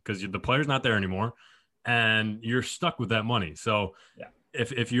nothing, because the player's not there anymore, and you're stuck with that money. So yeah,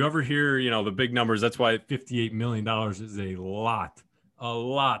 if you ever hear the big numbers, that's why $58 million is a lot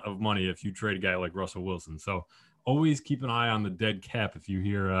of money if you trade a guy like Russell Wilson. So always keep an eye on the dead cap if you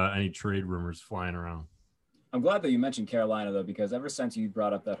hear any trade rumors flying around. I'm glad that you mentioned Carolina, though, because ever since you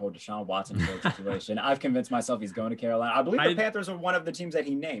brought up that whole Deshaun Watson situation, I've convinced myself he's going to Carolina. I believe the Panthers are one of the teams that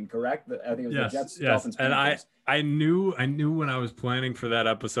he named, correct? I think it was the Jets, Dolphins, and Panthers. I knew when I was planning for that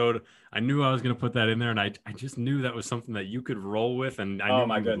episode, I knew I was going to put that in there, and I just knew that was something that you could roll with, and I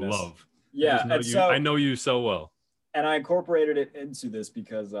knew you would love. Yeah, I know you so well. And I incorporated it into this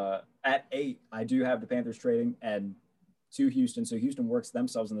because at 8, I do have the Panthers trading and to Houston. So Houston works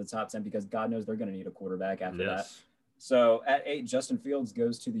themselves in the top 10, because God knows they're going to need a quarterback after that. So at 8, Justin Fields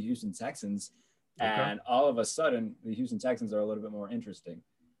goes to the Houston Texans. Okay. And all of a sudden, the Houston Texans are a little bit more interesting.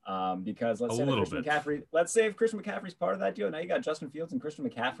 Because let's say if Christian McCaffrey's part of that deal, now you got Justin Fields and Christian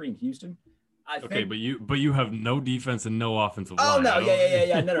McCaffrey in Houston. But you have no defense and no offensive line. Oh, no,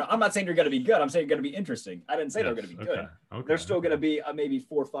 yeah. No. I'm not saying you're going to be good. I'm saying you're going to be interesting. I didn't say they're going to be good. Okay. They're still going to be a maybe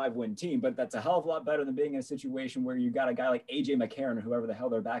 4 or 5 win team, but that's a hell of a lot better than being in a situation where you got a guy like AJ McCarron, or whoever the hell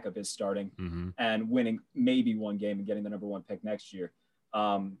their backup is, starting and winning maybe one game and getting the number 1 pick next year.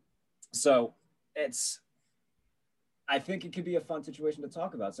 So I think it could be a fun situation to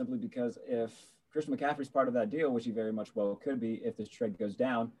talk about, simply because if Christian McCaffrey's part of that deal, which he very much well could be if this trade goes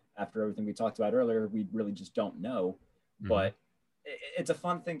down, after everything we talked about earlier, we really just don't know. But it's a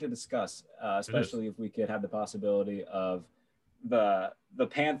fun thing to discuss, especially if we could have the possibility of the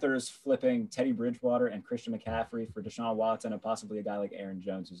Panthers flipping Teddy Bridgewater and Christian McCaffrey for Deshaun Watson, and possibly a guy like Aaron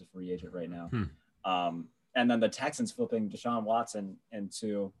Jones, who's a free agent right now. And then the Texans flipping Deshaun Watson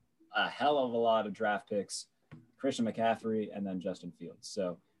into a hell of a lot of draft picks, Christian McCaffrey, and then Justin Fields.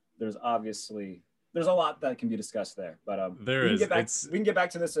 So there's a lot that can be we can get back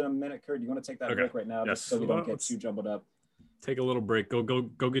to this in a minute. Kurt, do you want to take that break right now, just so we don't get too jumbled up? Take a little break. Go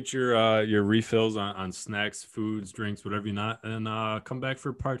get your refills on snacks, foods, drinks, whatever you not, and come back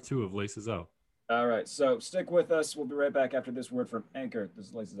for part 2 of Laces Out. All right, so stick with us. We'll be right back after this word from Anchor. This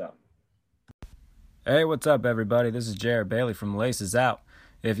is Laces Out. Hey, what's up, everybody? This is Jared Bailey from Laces Out.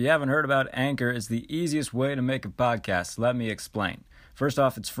 If you haven't heard about Anchor, it's the easiest way to make a podcast. Let me explain. First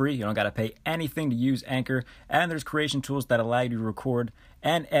off, it's free. You don't got to pay anything to use Anchor, and there's creation tools that allow you to record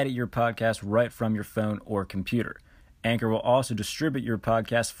and edit your podcast right from your phone or computer. Anchor will also distribute your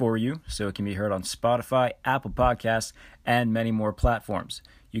podcast for you, so it can be heard on Spotify, Apple Podcasts, and many more platforms.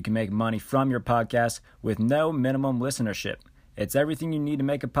 You can make money from your podcast with no minimum listenership. It's everything you need to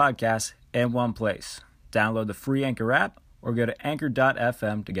make a podcast in one place. Download the free Anchor app or go to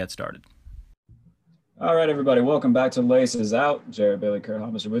anchor.fm to get started. All right, everybody, welcome back to Laces Out. Jared Bailey, Kurt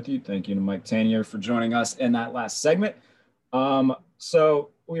Homiser with you. Thank you to Mike Tanier for joining us in that last segment. So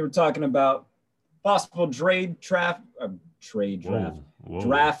we were talking about possible draft trade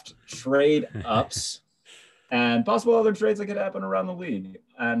ups and possible other trades that could happen around the league.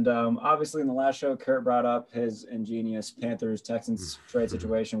 And obviously in the last show, Kurt brought up his ingenious Panthers-Texans trade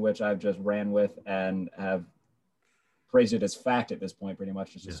situation, which I've just ran with and have praised it as fact at this point, pretty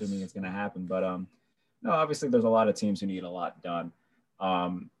much just assuming it's going to happen. But No, obviously there's a lot of teams who need a lot done.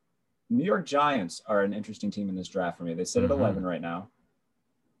 New York Giants are an interesting team in this draft for me. They sit at 11 right now.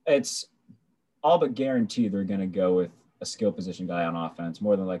 It's all but guaranteed they're going to go with a skill position guy on offense,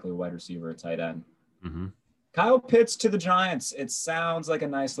 more than likely a wide receiver or tight end. Kyle Pitts to the Giants. It sounds like a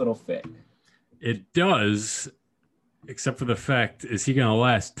nice little fit. It does, except for the fact, is he going to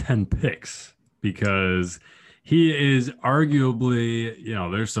last 10 picks? Because he is arguably,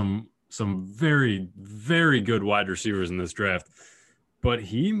 there's some very, very good wide receivers in this draft, but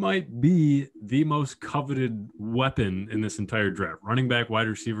he might be the most coveted weapon in this entire draft. Running back, wide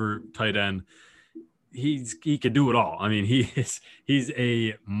receiver, tight end. He could do it all. I mean, he's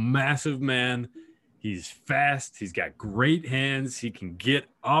a massive man. He's fast. He's got great hands. He can get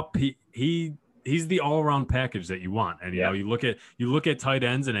up. He's the all-around package that you want. And you look at tight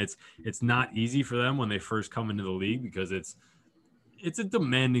ends, and it's not easy for them when they first come into the league because it's a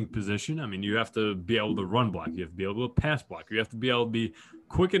demanding position. I mean, you have to be able to run block. You have to be able to pass block. You have to be able to be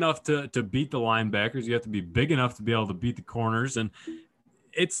quick enough to beat the linebackers. You have to be big enough to be able to beat the corners. And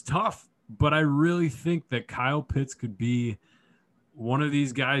it's tough, but I really think that Kyle Pitts could be one of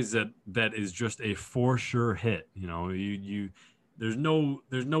these guys that is just a for sure hit. There's no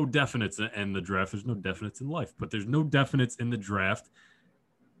definites in the draft. There's no definites in life, but there's no definites in the draft.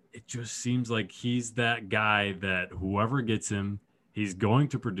 It just seems like he's that guy that whoever gets him, he's going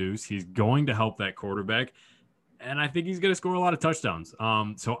to produce. He's going to help that quarterback. And I think he's going to score a lot of touchdowns.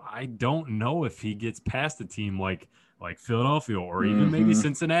 So I don't know if he gets past a team like Philadelphia or even maybe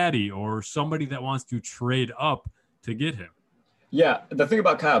Cincinnati or somebody that wants to trade up to get him. Yeah. The thing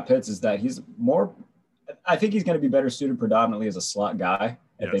about Kyle Pitts is that I think he's going to be better suited predominantly as a slot guy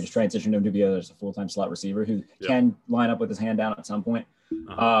if they just transition him to be as a full-time slot receiver who can line up with his hand down at some point.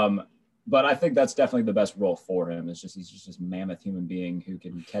 But I think that's definitely the best role for him. He's just this mammoth human being who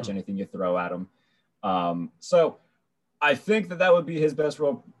can catch anything you throw at him. So I think that would be his best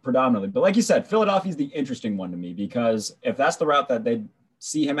role predominantly. But like you said, Philadelphia's the interesting one to me because if that's the route that they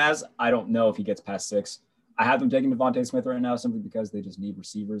see him as, I don't know if he gets past 6. I have them taking Devontae Smith right now simply because they just need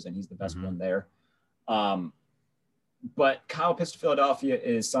receivers and he's the best one there. But Kyle Pitts to Philadelphia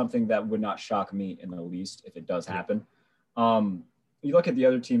is something that would not shock me in the least if it does happen. You look at the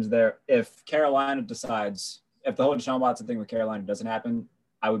other teams there. If Carolina decides, if the whole Deshaun Watson thing with Carolina doesn't happen,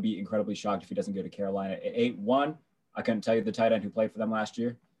 I would be incredibly shocked if he doesn't go to Carolina at 8-1. I couldn't tell you the tight end who played for them last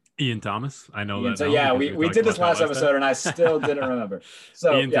year. Ian Thomas. I know that. So yeah, we did this last episode and I still didn't remember.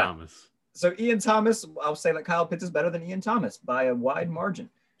 So Ian Thomas. So Ian Thomas, I'll say that Kyle Pitts is better than Ian Thomas by a wide margin.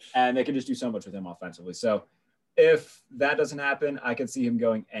 And they can just do so much with him offensively. So if that doesn't happen, I could see him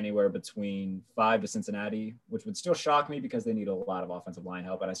going anywhere between 5 to Cincinnati, which would still shock me because they need a lot of offensive line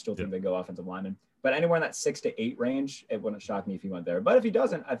help. And I still think they go offensive linemen. But anywhere in that 6 to 8 range, it wouldn't shock me if he went there. But if he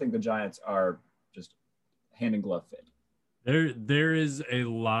doesn't, I think the Giants are just hand in glove fit. There is a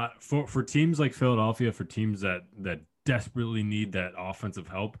lot for teams like Philadelphia, for teams that desperately need that offensive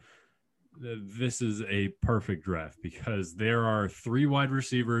help. This is a perfect draft because there are 3 wide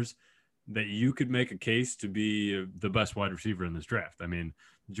receivers that you could make a case to be the best wide receiver in this draft. I mean,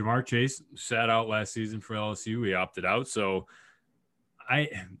 Ja'Marr Chase sat out last season for LSU. He opted out. So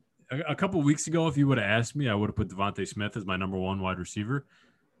a couple of weeks ago, if you would have asked me, I would have put Devontae Smith as my number 1 wide receiver.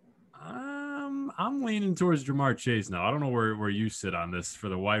 I'm leaning towards Ja'Marr Chase now. I don't know where you sit on this for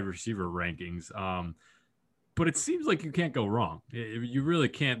the wide receiver rankings. But it seems like you can't go wrong. You really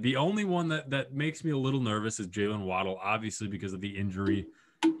can't. The only one that makes me a little nervous is Jalen Waddle, obviously because of the injury.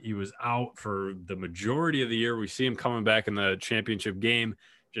 He was out for the majority of the year. We see him coming back in the championship game,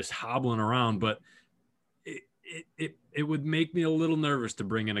 just hobbling around. But it would make me a little nervous to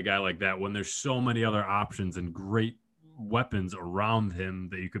bring in a guy like that when there's so many other options and great weapons around him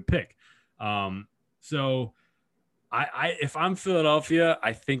that you could pick. So if I'm Philadelphia,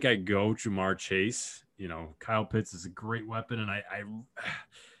 I think I go Ja'Marr Chase. Kyle Pitts is a great weapon, and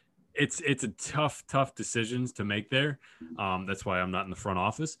it's a tough decisions to make there. That's why I'm not in the front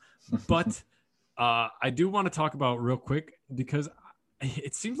office. But I do want to talk about real quick because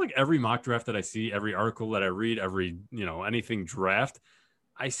it seems like every mock draft that I see, every article that I read, every anything draft,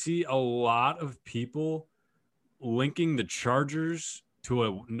 I see a lot of people linking the Chargers to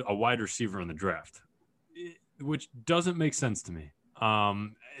a wide receiver in the draft, which doesn't make sense to me.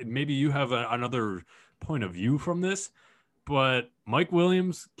 Maybe you have another point of view from this, but Mike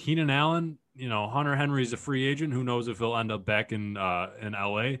Williams, Keenan Allen, Hunter Henry's a free agent. Who knows if he'll end up back in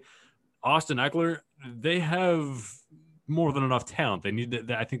LA. Austin Eckler, they have more than enough talent.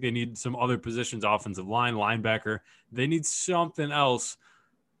 I think they need some other positions, offensive line, linebacker. They need something else.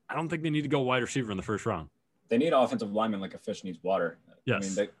 I don't think they need to go wide receiver in the first round. They need offensive linemen like a fish needs water.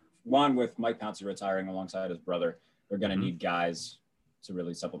 Yes. I mean, one, with Mike Pouncey retiring alongside his brother, they're going to need guys to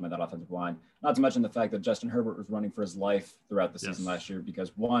really supplement that offensive line. Not to mention the fact that Justin Herbert was running for his life throughout the season last year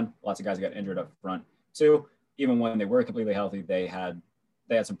because, one, lots of guys got injured up front. Two, even when they were completely healthy, they had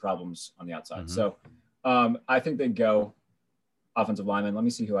some problems on the outside. So I think they go offensive lineman. Let me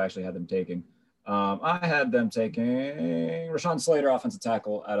see who I actually had them taking. I had them taking Rashawn Slater, offensive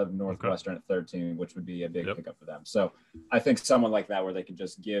tackle out of Northwestern at 13, which would be a big pickup for them. So I think someone like that, where they could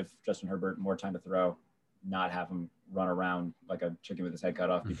just give Justin Herbert more time to throw, not have him run around like a chicken with his head cut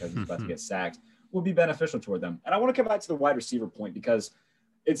off because he's about to get sacked, will be beneficial toward them. And I want to come back to the wide receiver point, because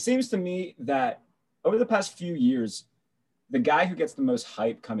it seems to me that over the past few years, the guy who gets the most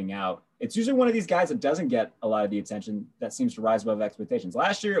hype coming out, it's usually one of these guys that doesn't get a lot of the attention, that seems to rise above expectations.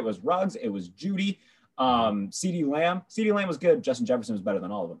 Last year, it was Ruggs, it was Judy, CeeDee Lamb. CeeDee Lamb was good. Justin Jefferson was better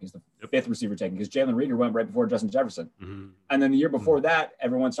than all of them. He's the fifth receiver taken, because Jalen Reagor went right before Justin Jefferson. And then the year before that,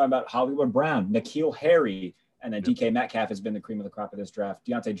 everyone's talking about Hollywood Brown, N'Keal Harry, and then DK Metcalf has been the cream of the crop of this draft.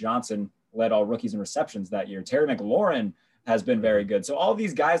 Deontay Johnson led all rookies in receptions that year. Terry McLaurin has been very good. So all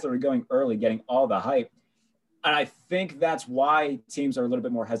these guys that are going early, getting all the hype. And I think that's why teams are a little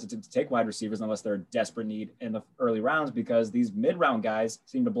bit more hesitant to take wide receivers unless they're a desperate need in the early rounds, because these mid-round guys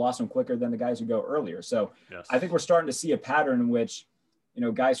seem to blossom quicker than the guys who go earlier. So I think we're starting to see a pattern in which, you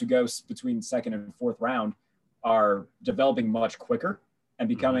know, guys who go between second and fourth round are developing much quicker and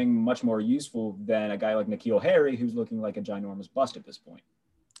becoming much more useful than a guy like N'Keal Harry, who's looking like a ginormous bust at this point.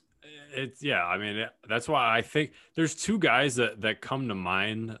 I mean, that's why I think there's two guys that come to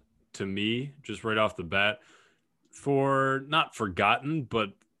mind to me just right off the bat, for not forgotten, but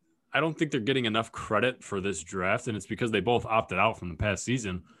I don't think they're getting enough credit for this draft, and it's because they both opted out from the past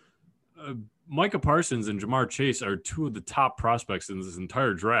season. Micah Parsons and Jamar Chase are two of the top prospects in this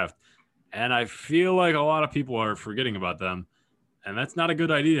entire draft, and I feel like a lot of people are forgetting about them, and that's not a good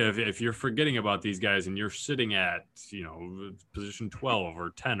idea if you're forgetting about these guys and you're sitting at, you know, position 12 or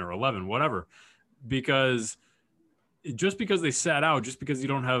 10 or 11, whatever, because just because they sat out, just because you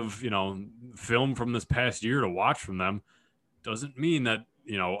don't have, you know, film from this past year to watch from them, doesn't mean that,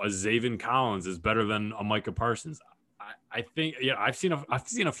 you know, a Zaven Collins is better than a Micah Parsons. I think, I've seen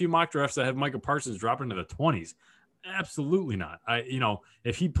a few mock drafts that have Micah Parsons drop into the 20s. Absolutely not. You know,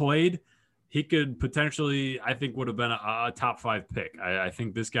 if he played, he could potentially, I think, would have been a top 5 pick. I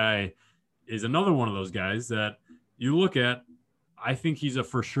think this guy is another one of those guys that you look at. I think he's a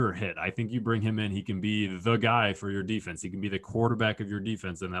for sure hit. I think you bring him in, he can be the guy for your defense. He can be the quarterback of your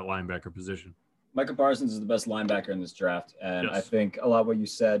defense in that linebacker position. Micah Parsons is the best linebacker in this draft. And I think a lot of what you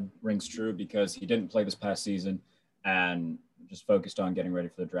said rings true, because he didn't play this past season and just focused on getting ready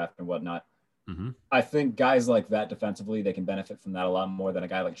for the draft and whatnot. I think guys like that defensively, they can benefit from that a lot more than a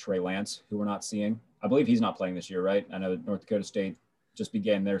guy like Trey Lance, who we're not seeing. I believe he's not playing this year, right? I know North Dakota State just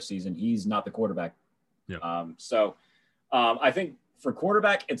began their season. He's not the quarterback. I think for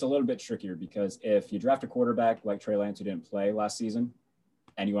quarterback, it's a little bit trickier, because if you draft a quarterback like Trey Lance, who didn't play last season,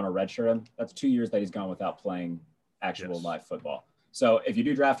 and you want to redshirt him, that's 2 years that he's gone without playing actual live football. So if you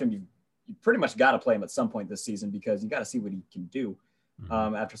do draft him, you pretty much got to play him at some point this season, because you got to see what he can do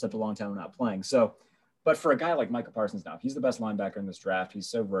after such a long time not playing. So, but for a guy like Micah Parsons now, he's the best linebacker in this draft. He's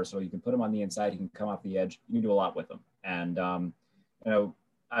so versatile. You can put him on the inside. He can come off the edge. You can do a lot with him. And, you know,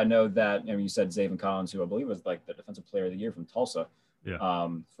 I know that, you said Zaven Collins, who I believe was like the defensive player of the year from Tulsa.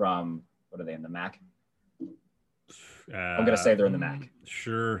 From, what are they in the MAC? I'm gonna say they're in the MAC.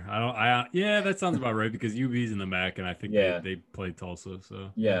 Sure. That sounds about right, because UB's in the MAC, and I think they played Tulsa. So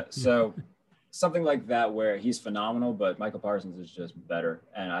so something like that where he's phenomenal, but Michael Parsons is just better,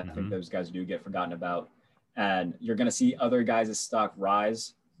 and I think those guys do get forgotten about, and you're gonna see other guys' stock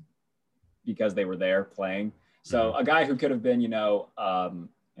rise because they were there playing. So a guy who could have been,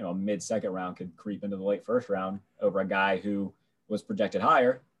 a mid-second round could creep into the late first round over a guy who was projected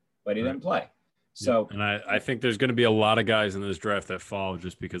higher, but he didn't play. So, and I think there's going to be a lot of guys in this draft that fall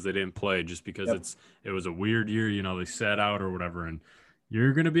just because they didn't play, just because it was a weird year, they sat out or whatever. And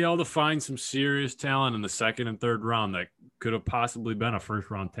you're going to be able to find some serious talent in the second and third round that could have possibly been a first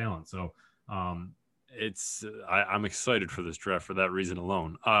round talent. So I'm excited for this draft for that reason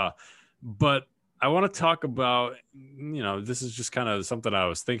alone. But I want to talk about, this is just kind of something I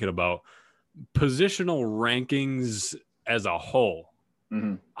was thinking about, positional rankings as a whole.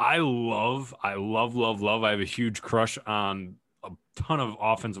 I love. I have a huge crush on a ton of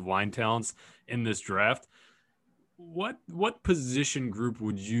offensive line talents in this draft. What position group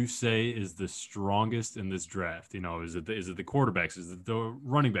would you say is the strongest in this draft? Is it the quarterbacks? Is it the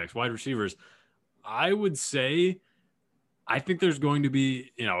running backs, wide receivers? I would say I think there's going to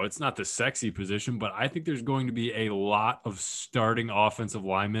be, it's not the sexy position, but I think there's going to be a lot of starting offensive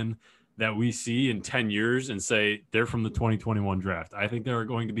linemen that we see in 10 years and say they're from the 2021 draft. I think there are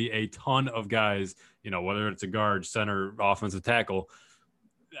going to be a ton of guys, whether it's a guard, center, offensive tackle.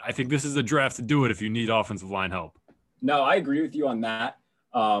 I think this is a draft to do it if you need offensive line help. No, I agree with you on that.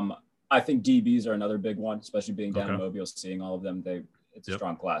 I think DBs are another big one, especially being down in Mobile, seeing all of them. It's a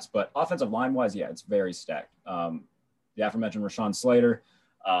strong class. But offensive line-wise, yeah, it's very stacked. The aforementioned Rashawn Slater,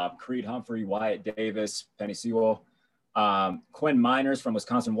 Creed Humphrey, Wyatt Davis, Penny Sewell, Quinn Miners from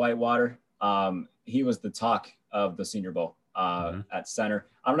Wisconsin Whitewater. He was the talk of the Senior Bowl at center.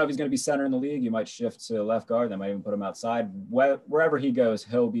 I don't know if he's going to be center in the league. You might shift to left guard. They might even put him outside. Wherever he goes,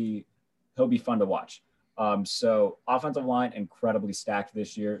 he'll be fun to watch. So offensive line, incredibly stacked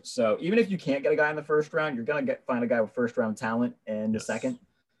this year. So even if you can't get a guy in the first round, you're going to find a guy with first round talent in the second.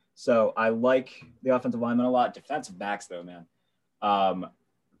 So I like the offensive lineman a lot. Defensive backs, though, man.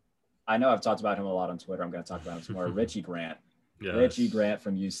 I know I've talked about him a lot on Twitter. I'm going to talk about him some more. Richie Grant. Yes. Richie Grant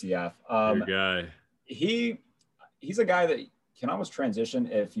from UCF. Your guy. He's a guy that can almost transition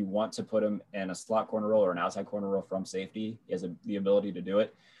if you want to put him in a slot corner role or an outside corner role from safety. He has the ability to do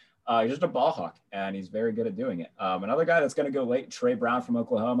it. He's just a ball hawk, and he's very good at doing it. Another guy that's going to go late, Trey Brown from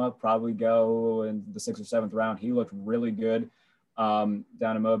Oklahoma, probably go in the 6th or 7th round. He looked really good down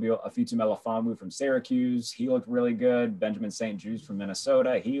in Mobile. Afitu Melifonwu from Syracuse, he looked really good. Benjamin St. Juste from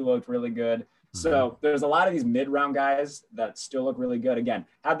Minnesota, he looked really good. So there's a lot of these mid-round guys that still look really good. Again,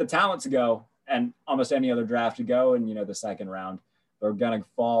 have the talent to go, and almost any other draft to go in, the second round. They're going to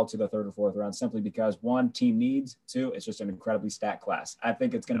fall to the 3rd or 4th round simply because, one, team needs, two, it's just an incredibly stacked class. I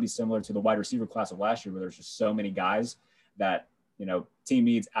think it's going to be similar to the wide receiver class of last year where there's just so many guys that, team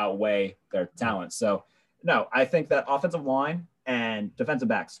needs outweigh their talent. So, no, I think that offensive line and defensive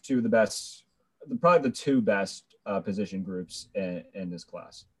backs, probably the two best position groups in this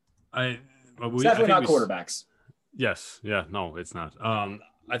class. It's definitely not quarterbacks. Yes. Yeah, no, it's not.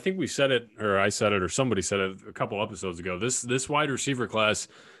 I think we said it, or I said it, or somebody said it a couple episodes ago. This wide receiver class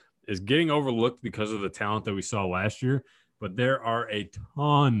is getting overlooked because of the talent that we saw last year, but there are a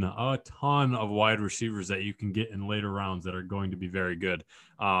ton of wide receivers that you can get in later rounds that are going to be very good.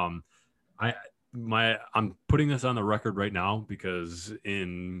 I'm putting this on the record right now because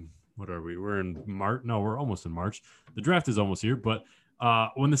what are we? We're in March. No, we're almost in March. The draft is almost here, but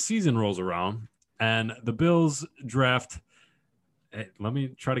when the season rolls around and the Bills draft. Let me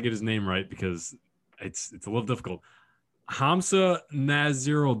try to get his name right because it's a little difficult. Hamza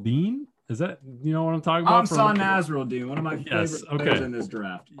Naziruddin? Is that, what I'm talking about? Hamza Naziruddin, one of my favorite players in this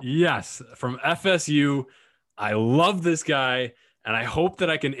draft. Yes, from FSU. I love this guy, and I hope that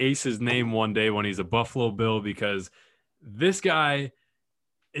I can ace his name one day when he's a Buffalo Bill because this guy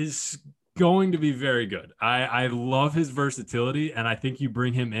is going to be very good. I love his versatility, and I think you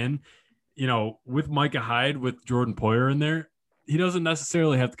bring him in, with Micah Hyde, with Jordan Poyer in there, he doesn't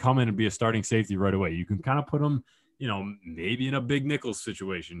necessarily have to come in and be a starting safety right away. You can kind of put him, maybe in a big nickel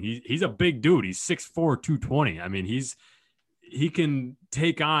situation. He's a big dude. He's 6'4", 220. I mean, he can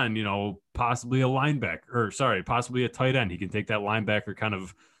take on, possibly a linebacker possibly a tight end. He can take that linebacker kind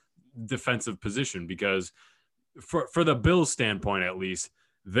of defensive position because for the Bills standpoint, at least,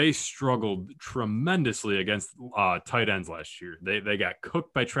 they struggled tremendously against tight ends last year. They got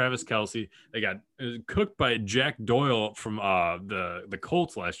cooked by Travis Kelce. They got cooked by Jack Doyle from the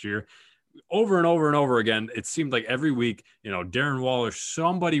Colts last year. Over and over and over again, it seemed like every week, Darren Waller,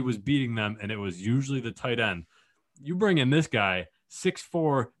 somebody was beating them, and it was usually the tight end. You bring in this guy,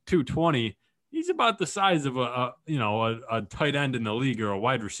 6'4", 220. He's about the size of a tight end in the league or a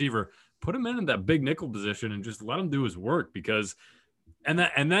wide receiver. Put him in that big nickel position and just let him do his work because –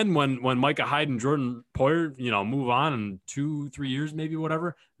 And then when Micah Hyde and Jordan Poyer, move on in 2-3 years, maybe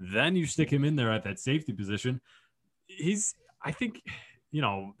whatever, then you stick him in there at that safety position. He's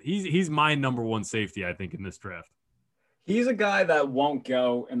my number one safety, I think, in this draft. He's a guy that won't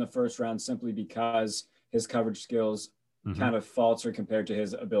go in the first round simply because his coverage skills kind of falter compared to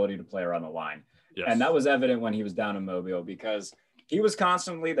his ability to play around the line. Yes. And that was evident when he was down in Mobile because he was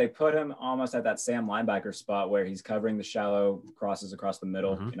they put him almost at that Sam linebacker spot where he's covering the shallow crosses across the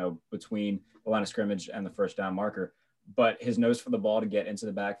middle, between the line of scrimmage and the first down marker. But his nose for the ball to get into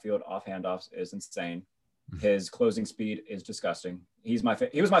the backfield off handoffs is insane. His closing speed is disgusting. He was my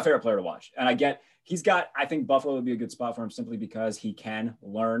favorite player to watch. And I think Buffalo would be a good spot for him simply because he can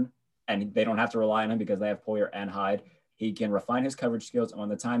learn and they don't have to rely on him because they have Poyer and Hyde. He can refine his coverage skills. And when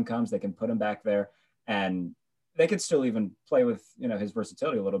the time comes, they can put him back there and they could still even play with, his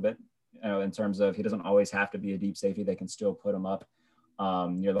versatility a little bit, in terms of he doesn't always have to be a deep safety. They can still put him up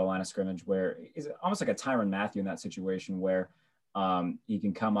near the line of scrimmage, where he's almost like a Tyrann Mathieu in that situation where he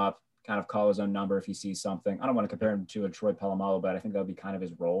can come up, kind of call his own number if he sees something. I don't want to compare him to a Troy Polamalu, but I think that would be kind of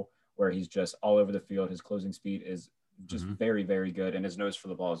his role, where he's just all over the field. His closing speed is just very, very good, and his nose for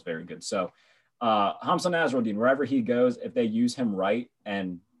the ball is very good. So Hamza Nasruddin, wherever he goes, if they use him right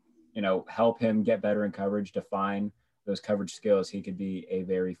and, help him get better in coverage, define those coverage skills, he could be a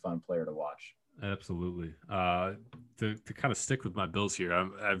very fun player to watch. Absolutely. To kind of stick with my Bills here,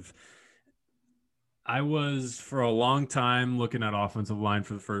 I was for a long time looking at offensive line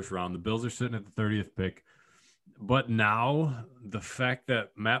for the first round. The Bills are sitting at the 30th pick. But now the fact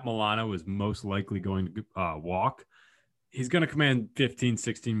that Matt Milano is most likely going to walk, he's going to command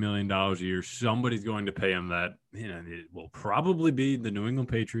 $15-16 million a year. Somebody's going to pay him that. It will probably be the New England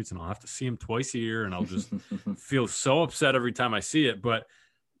Patriots, and I'll have to see him twice a year, and I'll just feel so upset every time I see it. But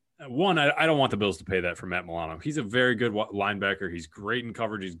one, I don't want the Bills to pay that for Matt Milano. He's a very good linebacker. He's great in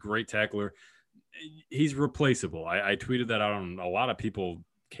coverage. He's a great tackler. He's replaceable. I tweeted that out, and a lot of people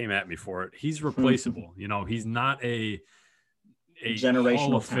came at me for it. He's replaceable. He's not a generational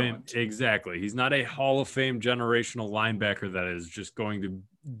Hall of Fame. talent. Exactly. He's not a Hall of Fame generational linebacker that is just going to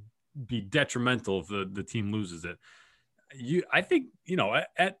be detrimental if the team loses it. I think,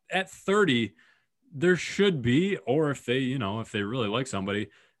 at 30, there should be, or if they really like somebody,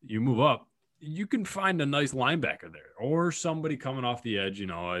 you move up, you can find a nice linebacker there or somebody coming off the edge,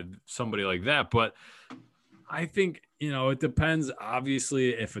 somebody like that. But I think, it depends,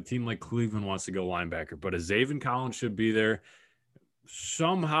 obviously, if a team like Cleveland wants to go linebacker, but a Zaven Collins should be there.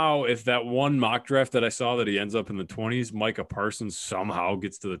 Somehow, if that one mock draft that I saw that he ends up in the 20s, Micah Parsons somehow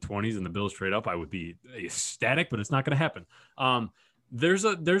gets to the 20s and the Bills trade up, I would be ecstatic, but it's not going to happen. There's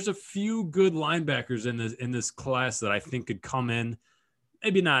a few good linebackers in this class that I think could come in,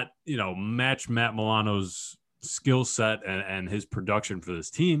 maybe not, match Matt Milano's skill set and his production for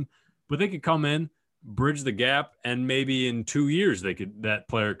this team, but they could come in, bridge the gap, and maybe in 2 years that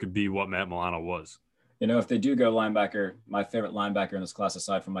player could be what Matt Milano was. If they do go linebacker, my favorite linebacker in this class,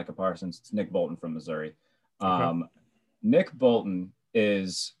 aside from Micah Parsons, it's Nick Bolton from Missouri. Okay. Nick Bolton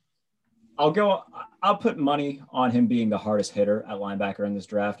is, I'll put money on him being the hardest hitter at linebacker in this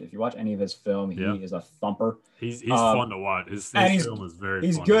draft. If you watch any of his film, he is a thumper. He's fun to watch. His film is very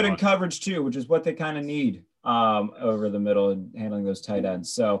He's fun good to in watch. coverage too, which is what they kind of need over the middle and handling those tight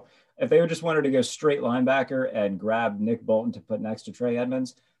ends. So if they just wanted to go straight linebacker and grab Nick Bolton to put next to Trey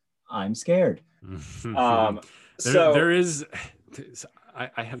Edmonds, I'm scared. There is.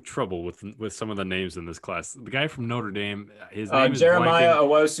 I have trouble with some of the names in this class. The guy from Notre Dame, his name is Jeremiah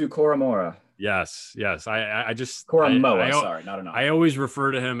blanking. Owusu-Koramoah. Yes. I just Koramoah, sorry, not enough. I always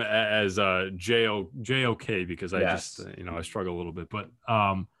refer to him as JOK because I I struggle a little bit. But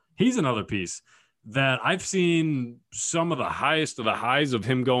he's another piece that I've seen some of the highest of the highs of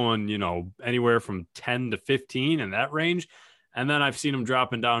him going, anywhere from 10 to 15 in that range. And then I've seen him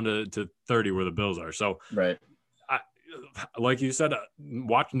dropping down to 30 where the Bills are. So, right. Like you said,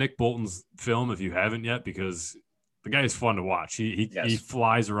 watch Nick Bolton's film if you haven't yet, because the guy is fun to watch. He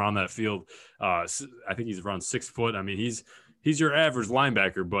flies around that field. I think he's around 6 foot. I mean, he's your average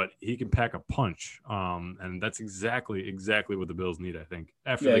linebacker, but he can pack a punch. And that's exactly what the Bills need, I think,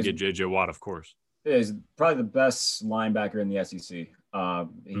 after they get J.J. Watt, of course. He's probably the best linebacker in the SEC.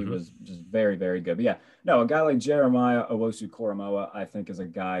 He was just very, very good. But a guy like Jeremiah Owusu-Koramoah, I think, is a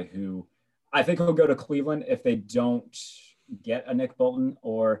guy who I think he'll go to Cleveland if they don't get a Nick Bolton,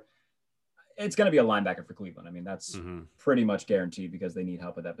 or it's going to be a linebacker for Cleveland. I mean, that's pretty much guaranteed because they need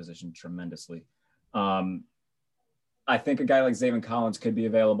help at that position tremendously. I think a guy like Zaven Collins could be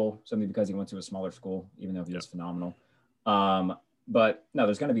available simply because he went to a smaller school, even though he was phenomenal. But no,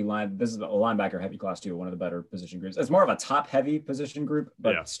 there's going to be this is a linebacker heavy class too, one of the better position groups. It's more of a top heavy position group,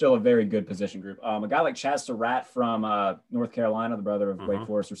 but still a very good position group. A guy like Chaz Surratt from North Carolina, the brother of Wake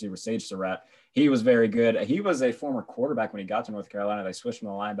Forest receiver Sage Surratt, he was very good. He was a former quarterback when he got to North Carolina. They switched him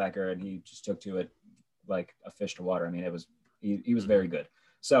to linebacker and he just took to it like a fish to water. I mean, he was very good.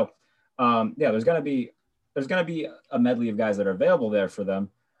 So there's going to be a medley of guys that are available there for them.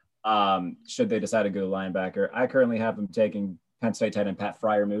 Should they decide to go linebacker. I currently have them taking Penn State tight end Pat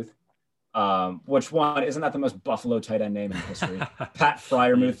Freiermuth. Which one isn't that the most Buffalo tight end name in history? Pat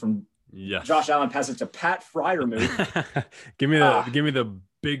Freiermuth from Josh Allen passes to Pat Freiermuth. give me the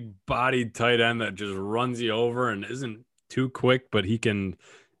big bodied tight end that just runs you over and isn't too quick, but he can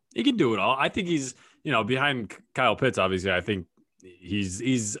do it all. I think he's behind Kyle Pitts. Obviously, I think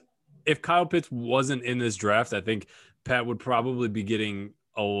he's if Kyle Pitts wasn't in this draft, I think Pat would probably be getting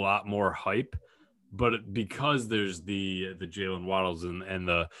a lot more hype. But because there's the Jalen Waddles and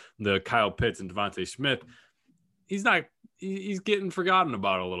the Kyle Pitts and Devontae Smith, he's not he's getting forgotten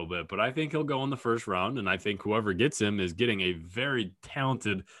about a little bit, but I think he'll go in the first round, and I think whoever gets him is getting a very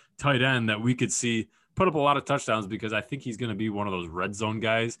talented tight end that we could see put up a lot of touchdowns, because I think he's going to be one of those red zone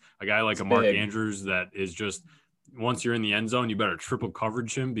guys, a guy like a Mark Andrews that is just, once you're in the end zone, you better triple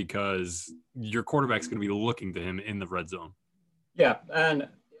coverage him because your quarterback's going to be looking to him in the red zone. Yeah, and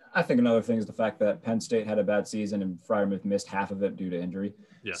I think another thing is the fact that Penn State had a bad season and Freiermuth missed half of it due to injury.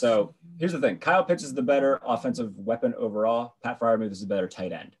 Yes. So here's the thing. Kyle Pitts is the better offensive weapon overall. Pat Freiermuth is the better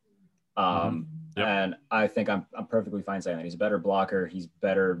tight end. Yep. And I think I'm perfectly fine saying that. He's a better blocker. He's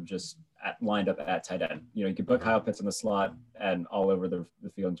better just lined up at tight end. You know, you can put Kyle Pitts in the slot and all over the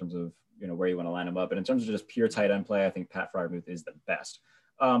field in terms of, you know, where you want to line him up. And in terms of just pure tight end play, I think Pat Freiermuth is the best.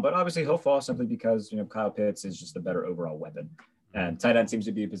 But obviously he'll fall simply because, you know, Kyle Pitts is just a better overall weapon. And tight end seems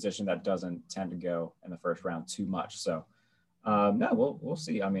to be a position that doesn't tend to go in the first round too much. So, no, we'll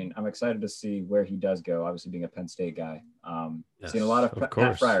see. I mean, I'm excited to see where he does go. Obviously, being a Penn State guy, seen a lot of Pat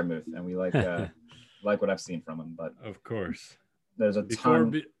Freiermuth, and we like what I've seen from him. But of course, there's a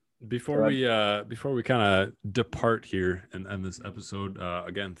ton. Before we kind of depart here and end this episode,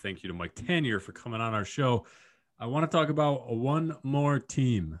 again, thank you to Mike Tanier for coming on our show. I want to talk about one more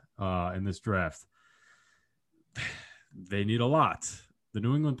team in this draft. They need a lot. The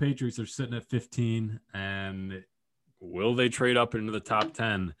New England Patriots are sitting at 15, and will they trade up into the top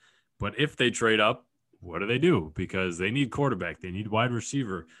 10? But if they trade up, what do they do? Because they need quarterback. They need wide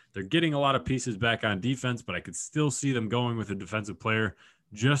receiver. They're getting a lot of pieces back on defense, but I could still see them going with a defensive player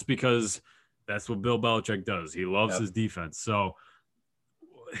just because that's what Bill Belichick does. He loves his defense. So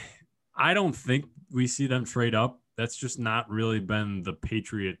I don't think we see them trade up. That's just not really been the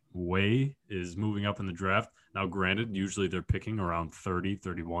Patriot way, is moving up in the draft. Now, granted, usually they're picking around 30,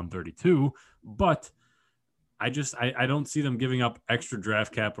 31, 32, but I don't see them giving up extra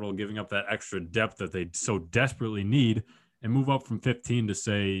draft capital, giving up that extra depth that they so desperately need, and move up from 15 to,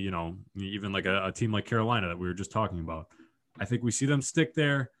 say, you know, even like a team like Carolina that we were just talking about. I think we see them stick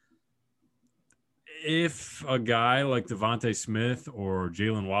there. If a guy like Devontae Smith or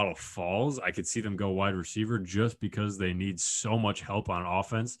Jalen Waddle falls, I could see them go wide receiver just because they need so much help on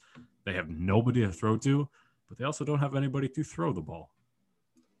offense. They have nobody to throw to, but they also don't have anybody to throw the ball.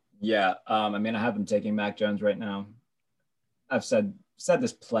 Yeah, I mean, I have them taking Mac Jones right now. I've said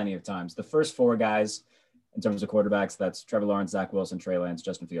this plenty of times. The first four guys in terms of quarterbacks, that's Trevor Lawrence, Zach Wilson, Trey Lance,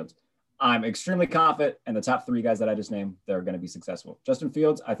 Justin Fields. I'm extremely confident in the top three guys that I just named, they're going to be successful. Justin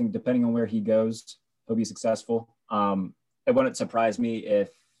Fields, I think depending on where he goes, he'll be successful. It wouldn't surprise me if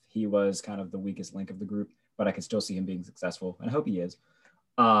he was kind of the weakest link of the group, but I could still see him being successful, and I hope he is.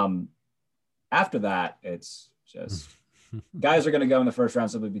 After that, it's just guys are going to go in the first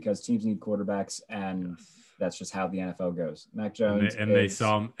round simply because teams need quarterbacks, and that's just how the NFL goes. Mac Jones, they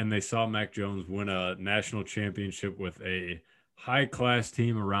saw Mac Jones win a national championship with a high-class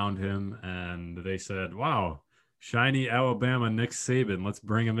team around him, and they said, "Wow, shiny Alabama Nick Saban, let's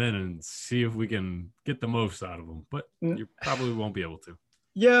bring him in and see if we can get the most out of him." But you probably won't be able to.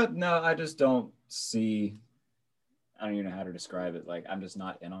 Yeah, no, I just don't see. I don't even know how to describe it. Like, I'm just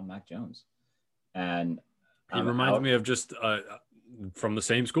not in on Mac Jones, and he reminds me of just from the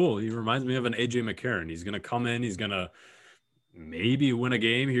same school. He reminds me of an AJ McCarron. He's going to come in. He's going to maybe win a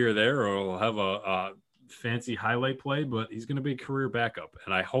game here or there, or he'll have a fancy highlight play, but he's going to be a career backup.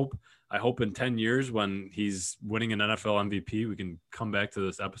 And I hope in 10 years when he's winning an NFL MVP, we can come back to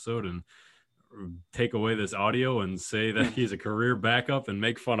this episode and take away this audio and say that he's a career backup and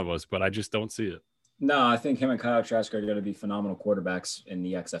make fun of us, but I just don't see it. No, I think him and Kyle Trask are going to be phenomenal quarterbacks in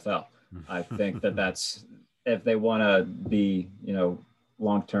the XFL. I think that's if they want to be, you know,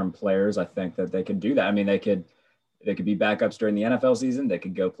 long-term players, I think that they could do that. I mean, they could be backups during the NFL season. They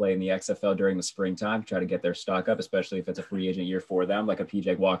could go play in the XFL during the springtime, try to get their stock up, especially if it's a free agent year for them, like a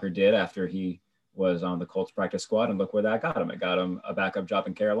PJ Walker did after he was on the Colts practice squad. And look where that got him. It got him a backup job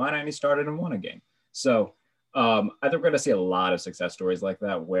in Carolina, and he started and won a game. So I think we're going to see a lot of success stories like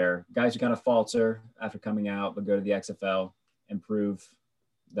that, where guys who kind of falter after coming out, but go to the XFL, improve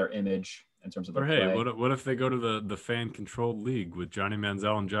their image in terms of their play. What if they go to the fan-controlled league with Johnny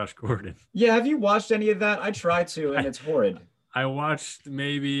Manziel and Josh Gordon? Yeah, have you watched any of that? I tried to, and it's horrid. I watched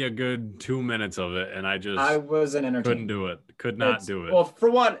maybe a good 2 minutes of it, and I wasn't entertained. Couldn't do it. Could not do it. Well,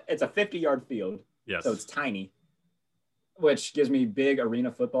 for one, it's a 50-yard field. Yes. So it's tiny, which gives me big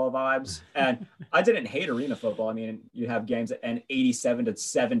arena football vibes. And I didn't hate arena football. I mean, you have games that end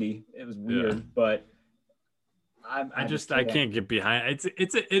 87-70. It was weird, but I can't get behind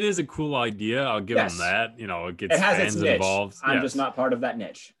it. It is a cool idea. I'll give them that. You know, it gets fans involved. I'm just not part of that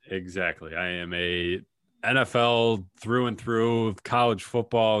niche. Exactly. I am a NFL through and through, college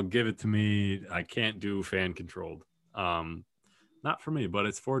football. Give it to me. I can't do fan controlled. Not for me, but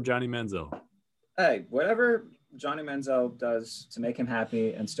it's for Johnny Manziel. Hey, whatever Johnny Manziel does to make him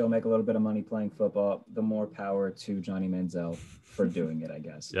happy and still make a little bit of money playing football, the more power to Johnny Manziel for doing it, I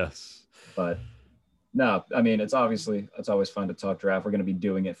guess. Yes. But no, I mean, it's always fun to talk draft. We're going to be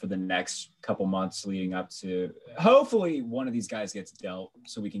doing it for the next couple months leading up to, hopefully one of these guys gets dealt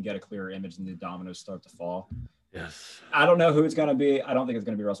so we can get a clearer image and the dominoes start to fall. Yes. I don't know who it's going to be. I don't think it's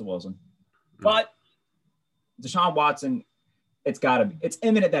going to be Russell Wilson. But Deshaun Watson, it's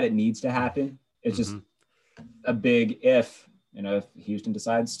imminent that it needs to happen. It's just a big if Houston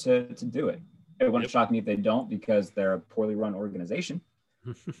decides to do it. It wouldn't shock me if they don't, because they're a poorly run organization.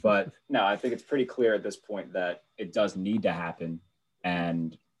 But no, I think it's pretty clear at this point that it does need to happen,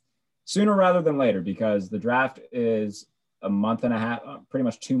 and sooner rather than later, because the draft is a month and a half, pretty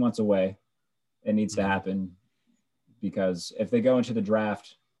much 2 months away. It needs to happen, because if they go into the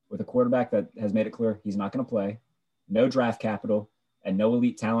draft with a quarterback that has made it clear he's not going to play, no draft capital, and no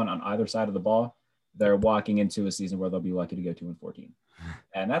elite talent on either side of the ball, they're walking into a season where they'll be lucky to go 2-14.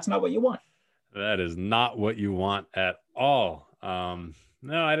 And that's not what you want. That is not what you want at all.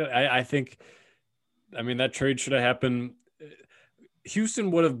 No, I think, I mean, that trade should have happened.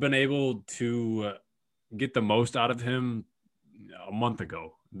 Houston would have been able to get the most out of him a month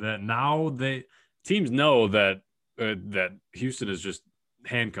ago. That now teams know that Houston is just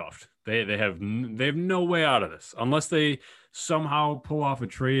handcuffed. They have no way out of this unless they somehow pull off a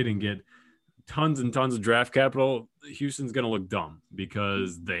trade and get tons and tons of draft capital. Houston's going to look dumb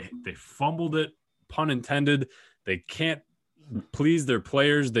because they fumbled it, pun intended. They can't please their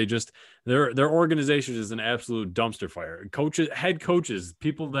players. Their organization is an absolute dumpster fire. Head coaches,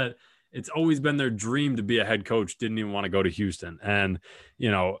 people that it's always been their dream to be a head coach, didn't even want to go to Houston. And,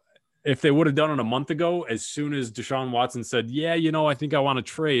 if they would have done it a month ago, as soon as Deshaun Watson said, yeah, I think I want to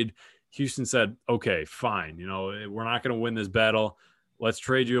trade, Houston said, okay, fine. We're not going to win this battle. Let's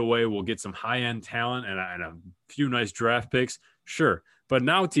trade you away. We'll get some high-end talent and a few nice draft picks. Sure. But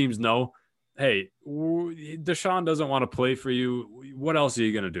now teams know, hey, Deshaun doesn't want to play for you. What else are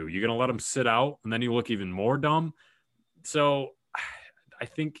you going to do? You're going to let him sit out and then you look even more dumb? So I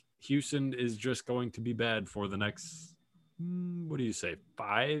think Houston is just going to be bad for the next, what do you say,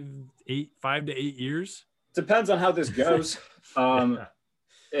 5 to 8 years? Depends on how this goes.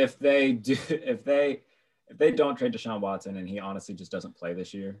 If they don't trade Deshaun Watson and he honestly just doesn't play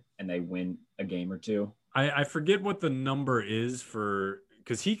this year and they win a game or two. I forget what the number is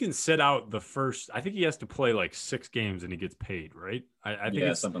because he can sit out the first, I think he has to play like 6 games and he gets paid, right? I think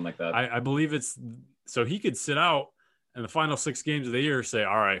it's something like that. I believe it's, so he could sit out and the final 6 games of the year say,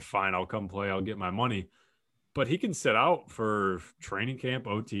 all right, fine, I'll come play, I'll get my money. But he can sit out for training camp,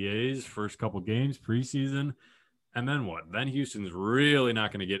 OTAs, first couple games, preseason. And then what? Then Houston's really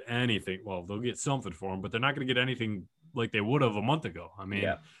not going to get anything. Well, they'll get something for him, but they're not going to get anything like they would have a month ago. I mean,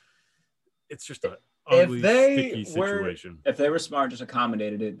 it's just an ugly, sticky situation. If they were smart, just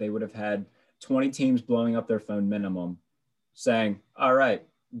accommodated it, they would have had 20 teams blowing up their phone minimum saying, all right,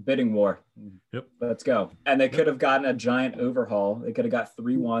 bidding war. Yep. Let's go. And they could have gotten a giant overhaul. They could have got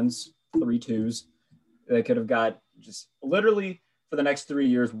 3 1s, 3 2s. They could have got just literally for the next 3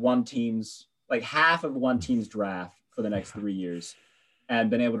 years, like half of one team's draft for the next 3 years and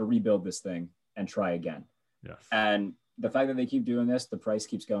been able to rebuild this thing and try again. Yes. And the fact that they keep doing this, the price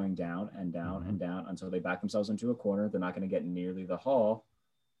keeps going down and down and down until they back themselves into a corner. They're not going to get nearly the haul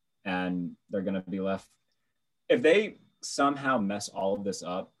and they're going to be left. If they somehow mess all of this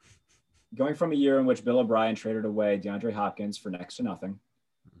up, going from a year in which Bill O'Brien traded away DeAndre Hopkins for next to nothing,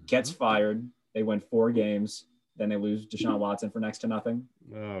 gets fired, they win 4 games, then they lose Deshaun Watson for next to nothing.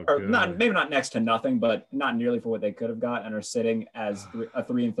 Maybe not next to nothing, but not nearly for what they could have got, and are sitting as a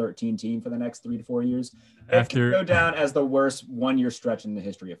 3-13 team for the next 3 to 4 years. It could go down as the worst 1-year stretch in the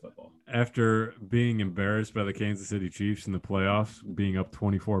history of football. After being embarrassed by the Kansas City Chiefs in the playoffs, being up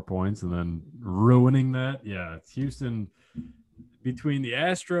 24 points and then ruining that. Yeah, it's Houston between the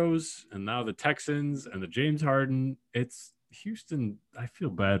Astros and now the Texans and the James Harden. It's Houston. I feel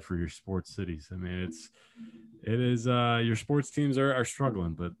bad for your sports cities. I mean, it is your sports teams are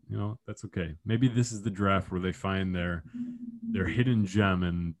struggling, but that's okay. Maybe this is the draft where they find their hidden gem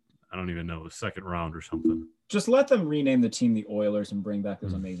in, I don't even know, the second round or something. Just let them rename the team the Oilers and bring back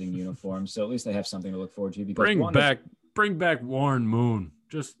those amazing uniforms, so at least they have something to look forward to. Because bring back Warren Moon,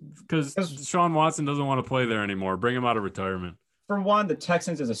 just because Deshaun Watson doesn't want to play there anymore. Bring him out of retirement. For one, the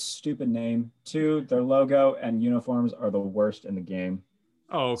Texans is a stupid name. 2, their logo and uniforms are the worst in the game.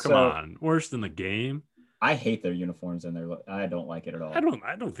 Oh, come on. Worst in the game? I hate their uniforms and I don't like it at all. I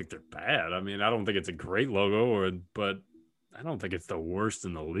don't think they're bad. I mean, I don't think it's a great I don't think it's the worst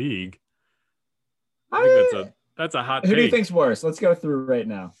in the league. I think That's a hot Who do you take. think's worse? Let's go through right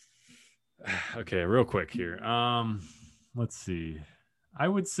now. Okay, real quick here. Let's see. I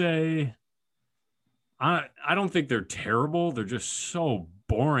would say I don't think they're terrible. They're just so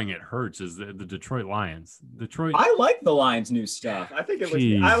boring. It hurts. Is the Detroit Lions? Detroit. I like the Lions' new stuff. I think it was.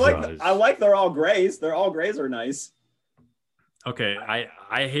 Jesus. I like. They're all grays. They're all grays are nice. Okay,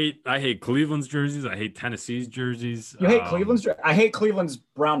 I hate Cleveland's jerseys. I hate Tennessee's jerseys. You hate Cleveland's. I hate Cleveland's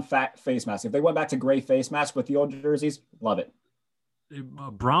brown fat face mask. If they went back to gray face mask with the old jerseys, love it.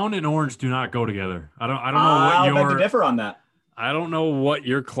 Brown and orange do not go together. I don't know I'll what beg to differ on that. I don't know what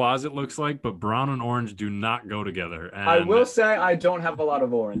your closet looks like, but brown and orange do not go together. And I will say I don't have a lot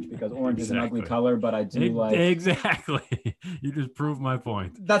of orange because orange is an ugly color, but I do like. Exactly. You just proved my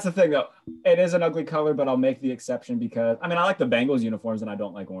point. That's the thing, though. It is an ugly color, but I'll make the exception because I like the Bengals uniforms and I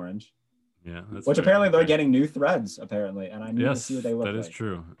don't like orange. Yeah, which fair. apparently they're getting new threads apparently, and I need to see what they look like. That is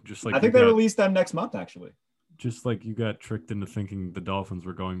true. Just like I think they released them next month, actually. Just like you got tricked into thinking the Dolphins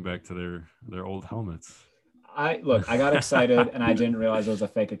were going back to their old helmets. I got excited and I didn't realize it was a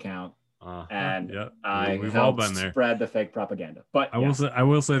fake account, and we've all been there. Spread the fake propaganda. But I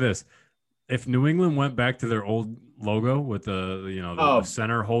will say this: if New England went back to their old logo with the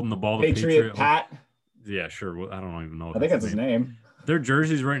center holding the ball, the Patriot Pat. Yeah, sure. I don't even know. I think that's his name. Their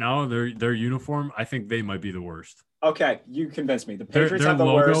jerseys right now, their uniform, I think they might be the worst. Okay, you convinced me. The Patriots have the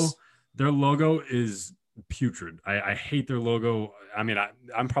logo, worst. Their logo is putrid. I hate their logo. I mean,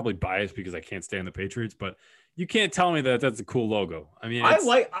 I'm probably biased because I can't stand the Patriots, but you can't tell me that that's a cool logo. I mean, I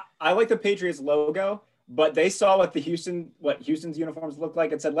like the Patriots logo, but they saw what Houston's uniforms look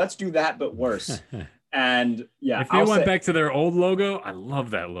like and said, let's do that, but worse. And yeah, if they went back to their old logo, I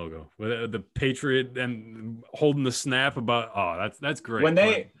love that logo with the Patriot and holding the snap that's great.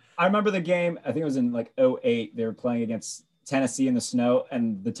 I remember the game, I think it was in like 2008, they were playing against Tennessee in the snow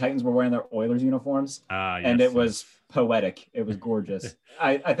and the Titans were wearing their Oilers uniforms. And it was poetic. It was gorgeous.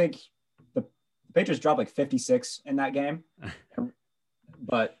 I think the Patriots dropped like 56 in that game,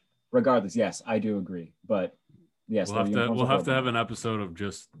 but regardless, yes, I do agree. But yes, we'll have to have an episode of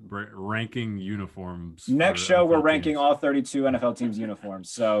just ranking uniforms. Next show, we're ranking all 32 NFL teams' uniforms.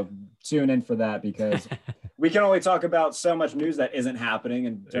 So tune in for that because we can only talk about so much news that isn't happening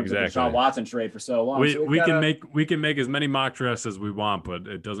in terms of the Deshaun Watson trade for so long. We can make as many mock drafts as we want, but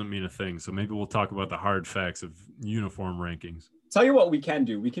it doesn't mean a thing. So maybe we'll talk about the hard facts of uniform rankings. Tell you what we can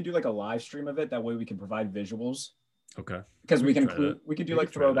do. We can do like a live stream of it. That way we can provide visuals. Okay. Because we can do like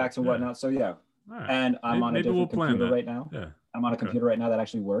throwbacks and whatnot. So yeah. Right. And I'm on a different computer right now. Yeah. I'm on a computer right now that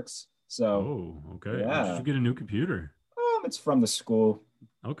actually works. So. Oh, okay. Yeah. Did you get a new computer? It's from the school.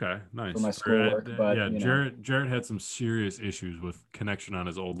 Okay, nice. For my schoolwork, but yeah, Jared had some serious issues with connection on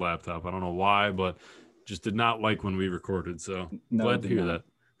his old laptop. I don't know why, but just did not like when we recorded. So glad to hear that.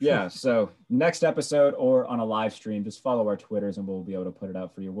 Yeah. So next episode or on a live stream, just follow our Twitters and we'll be able to put it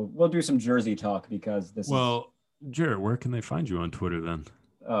out for you. We'll do some jersey talk because Jared, where can they find you on Twitter then?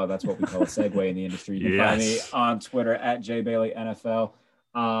 Oh, that's what we call a segue in the industry. You can find me on Twitter at JBaileyNFL.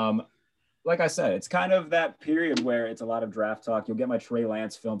 Like I said, it's kind of that period where it's a lot of draft talk. You'll get my Trey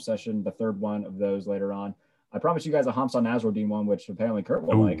Lance film session, the third one of those later on. I promise you guys a Hamza Nasruddin one, which apparently Kurt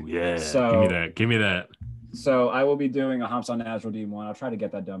will like. Yeah, so, give me that. So I will be doing a Hamza Nasruddin one. I'll try to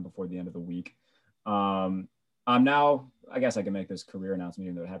get that done before the end of the week. I'm now, I guess I can make this career announcement,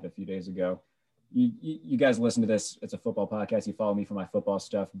 even though it happened a few days ago. You guys listen to this. It's a football podcast. You follow me for my football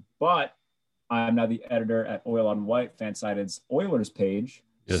stuff, but I'm now the editor at Oil on White, Fansided's Oilers page.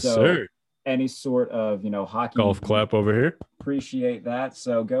 Yes, sir. Any sort of, hockey golf clap over here. Appreciate that.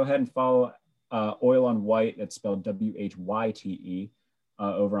 So go ahead and follow Oil on White. It's spelled WHYTE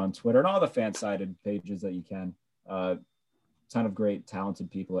over on Twitter and all the Fansided pages that you can. Ton of great,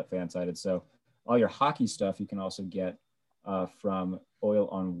 talented people at Fansided. So all your hockey stuff you can also get from Oil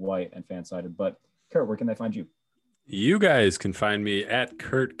on White and Fansided. But Kurt, where can they find you? You guys can find me at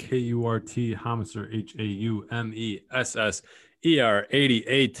Kurt KURT Haumesser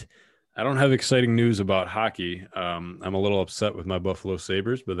HAUMESSER88. I don't have exciting news about hockey. I'm a little upset with my Buffalo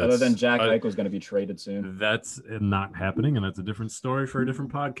Sabres, but that's other than Jack Eichel going to be traded soon. That's not happening, and that's a different story for a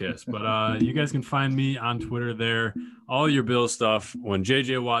different podcast. But you guys can find me on Twitter there. All your Bills stuff. When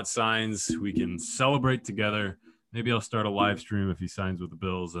JJ Watt signs, we can celebrate together. Maybe I'll start a live stream if he signs with the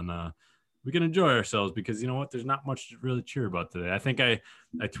Bills, and we can enjoy ourselves because you know what? There's not much to really cheer about today. I think I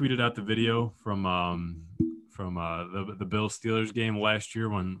tweeted out the video from the Bills Steelers game last year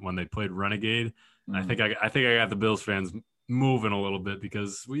when they played Renegade. Mm-hmm. I think I got the Bills fans moving a little bit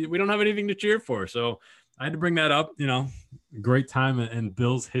because we don't have anything to cheer for. So I had to bring that up. Great time in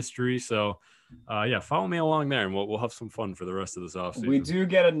Bills history. So follow me along there, and we'll have some fun for the rest of this offseason. We do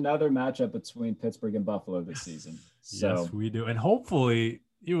get another matchup between Pittsburgh and Buffalo this season. So. Yes, we do. And hopefully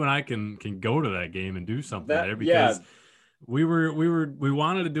you and I can go to that game and do something there, because we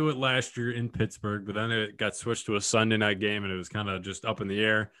wanted to do it last year in Pittsburgh, but then it got switched to a Sunday night game, and it was kind of just up in the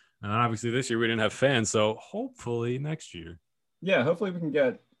air. And obviously this year we didn't have fans, so hopefully next year. Yeah, hopefully we can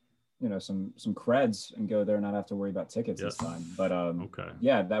get, some creds and go there and not have to worry about tickets this time. But okay.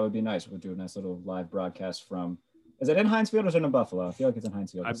 Yeah, that would be nice. We'll do a nice little live broadcast from. Is it in Heinz Field or is it in Buffalo? I feel like it's in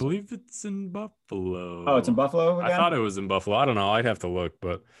Heinz Field. I believe it's in Buffalo. Oh, it's in Buffalo again? I thought it was in Buffalo. I don't know. I'd have to look,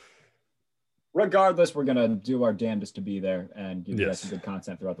 but regardless, we're gonna do our damnedest to be there and give you guys some good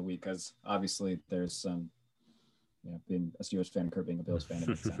content throughout the week, because obviously there's some. Being a Steelers fan and Kurt being a Bills fan, it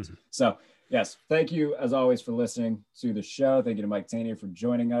makes sense. So, yes, thank you as always for listening to the show. Thank you to Mike Tanier for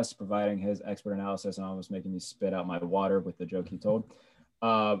joining us, providing his expert analysis, and almost making me spit out my water with the joke he told.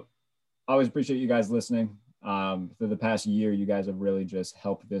 Always appreciate you guys listening. Through the past year, you guys have really just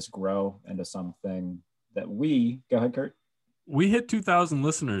helped this grow into something that go ahead, Kurt. We hit 2,000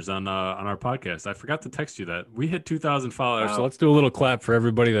 listeners on our podcast. I forgot to text you that. We hit 2,000 followers. Wow. So let's do a little clap for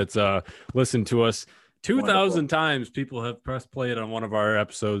everybody that's listened to us. 2,000 times people have pressed play on one of our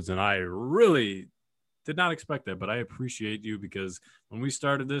episodes, and I really did not expect that, but I appreciate you, because when we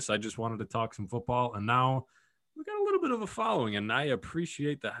started this, I just wanted to talk some football, and now we got a little bit of a following, and I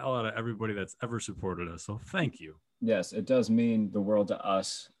appreciate the hell out of everybody that's ever supported us. So thank you. Yes, it does mean the world to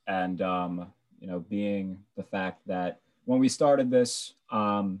us. And, being the fact that when we started this,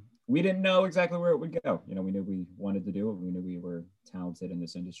 we didn't know exactly where it would go. We knew we wanted to do it. We knew we were talented in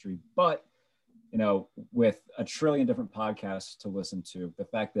this industry, but with a trillion different podcasts to listen to, the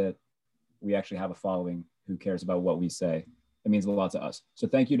fact that we actually have a following who cares about what we say, it means a lot to us. So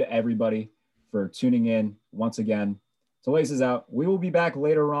thank you to everybody for tuning in once again to Laces Out. We will be back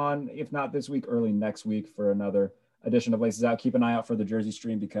later on, if not this week, early next week, for another edition of Laces Out. Keep an eye out for the Jersey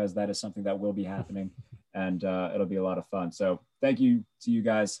stream, because that is something that will be happening, and it'll be a lot of fun. So thank you to you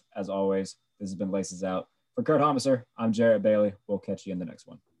guys, as always. This has been Laces Out. For Kurt Homiser, I'm Jarrett Bailey. We'll catch you in the next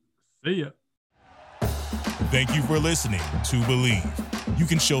one. See ya. Thank you for listening to Believe. You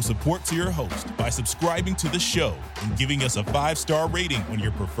can show support to your host by subscribing to the show and giving us a 5-star rating on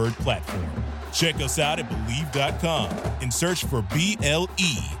your preferred platform. Check us out at Believe.com and search for BLEAV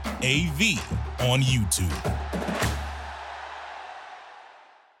on YouTube.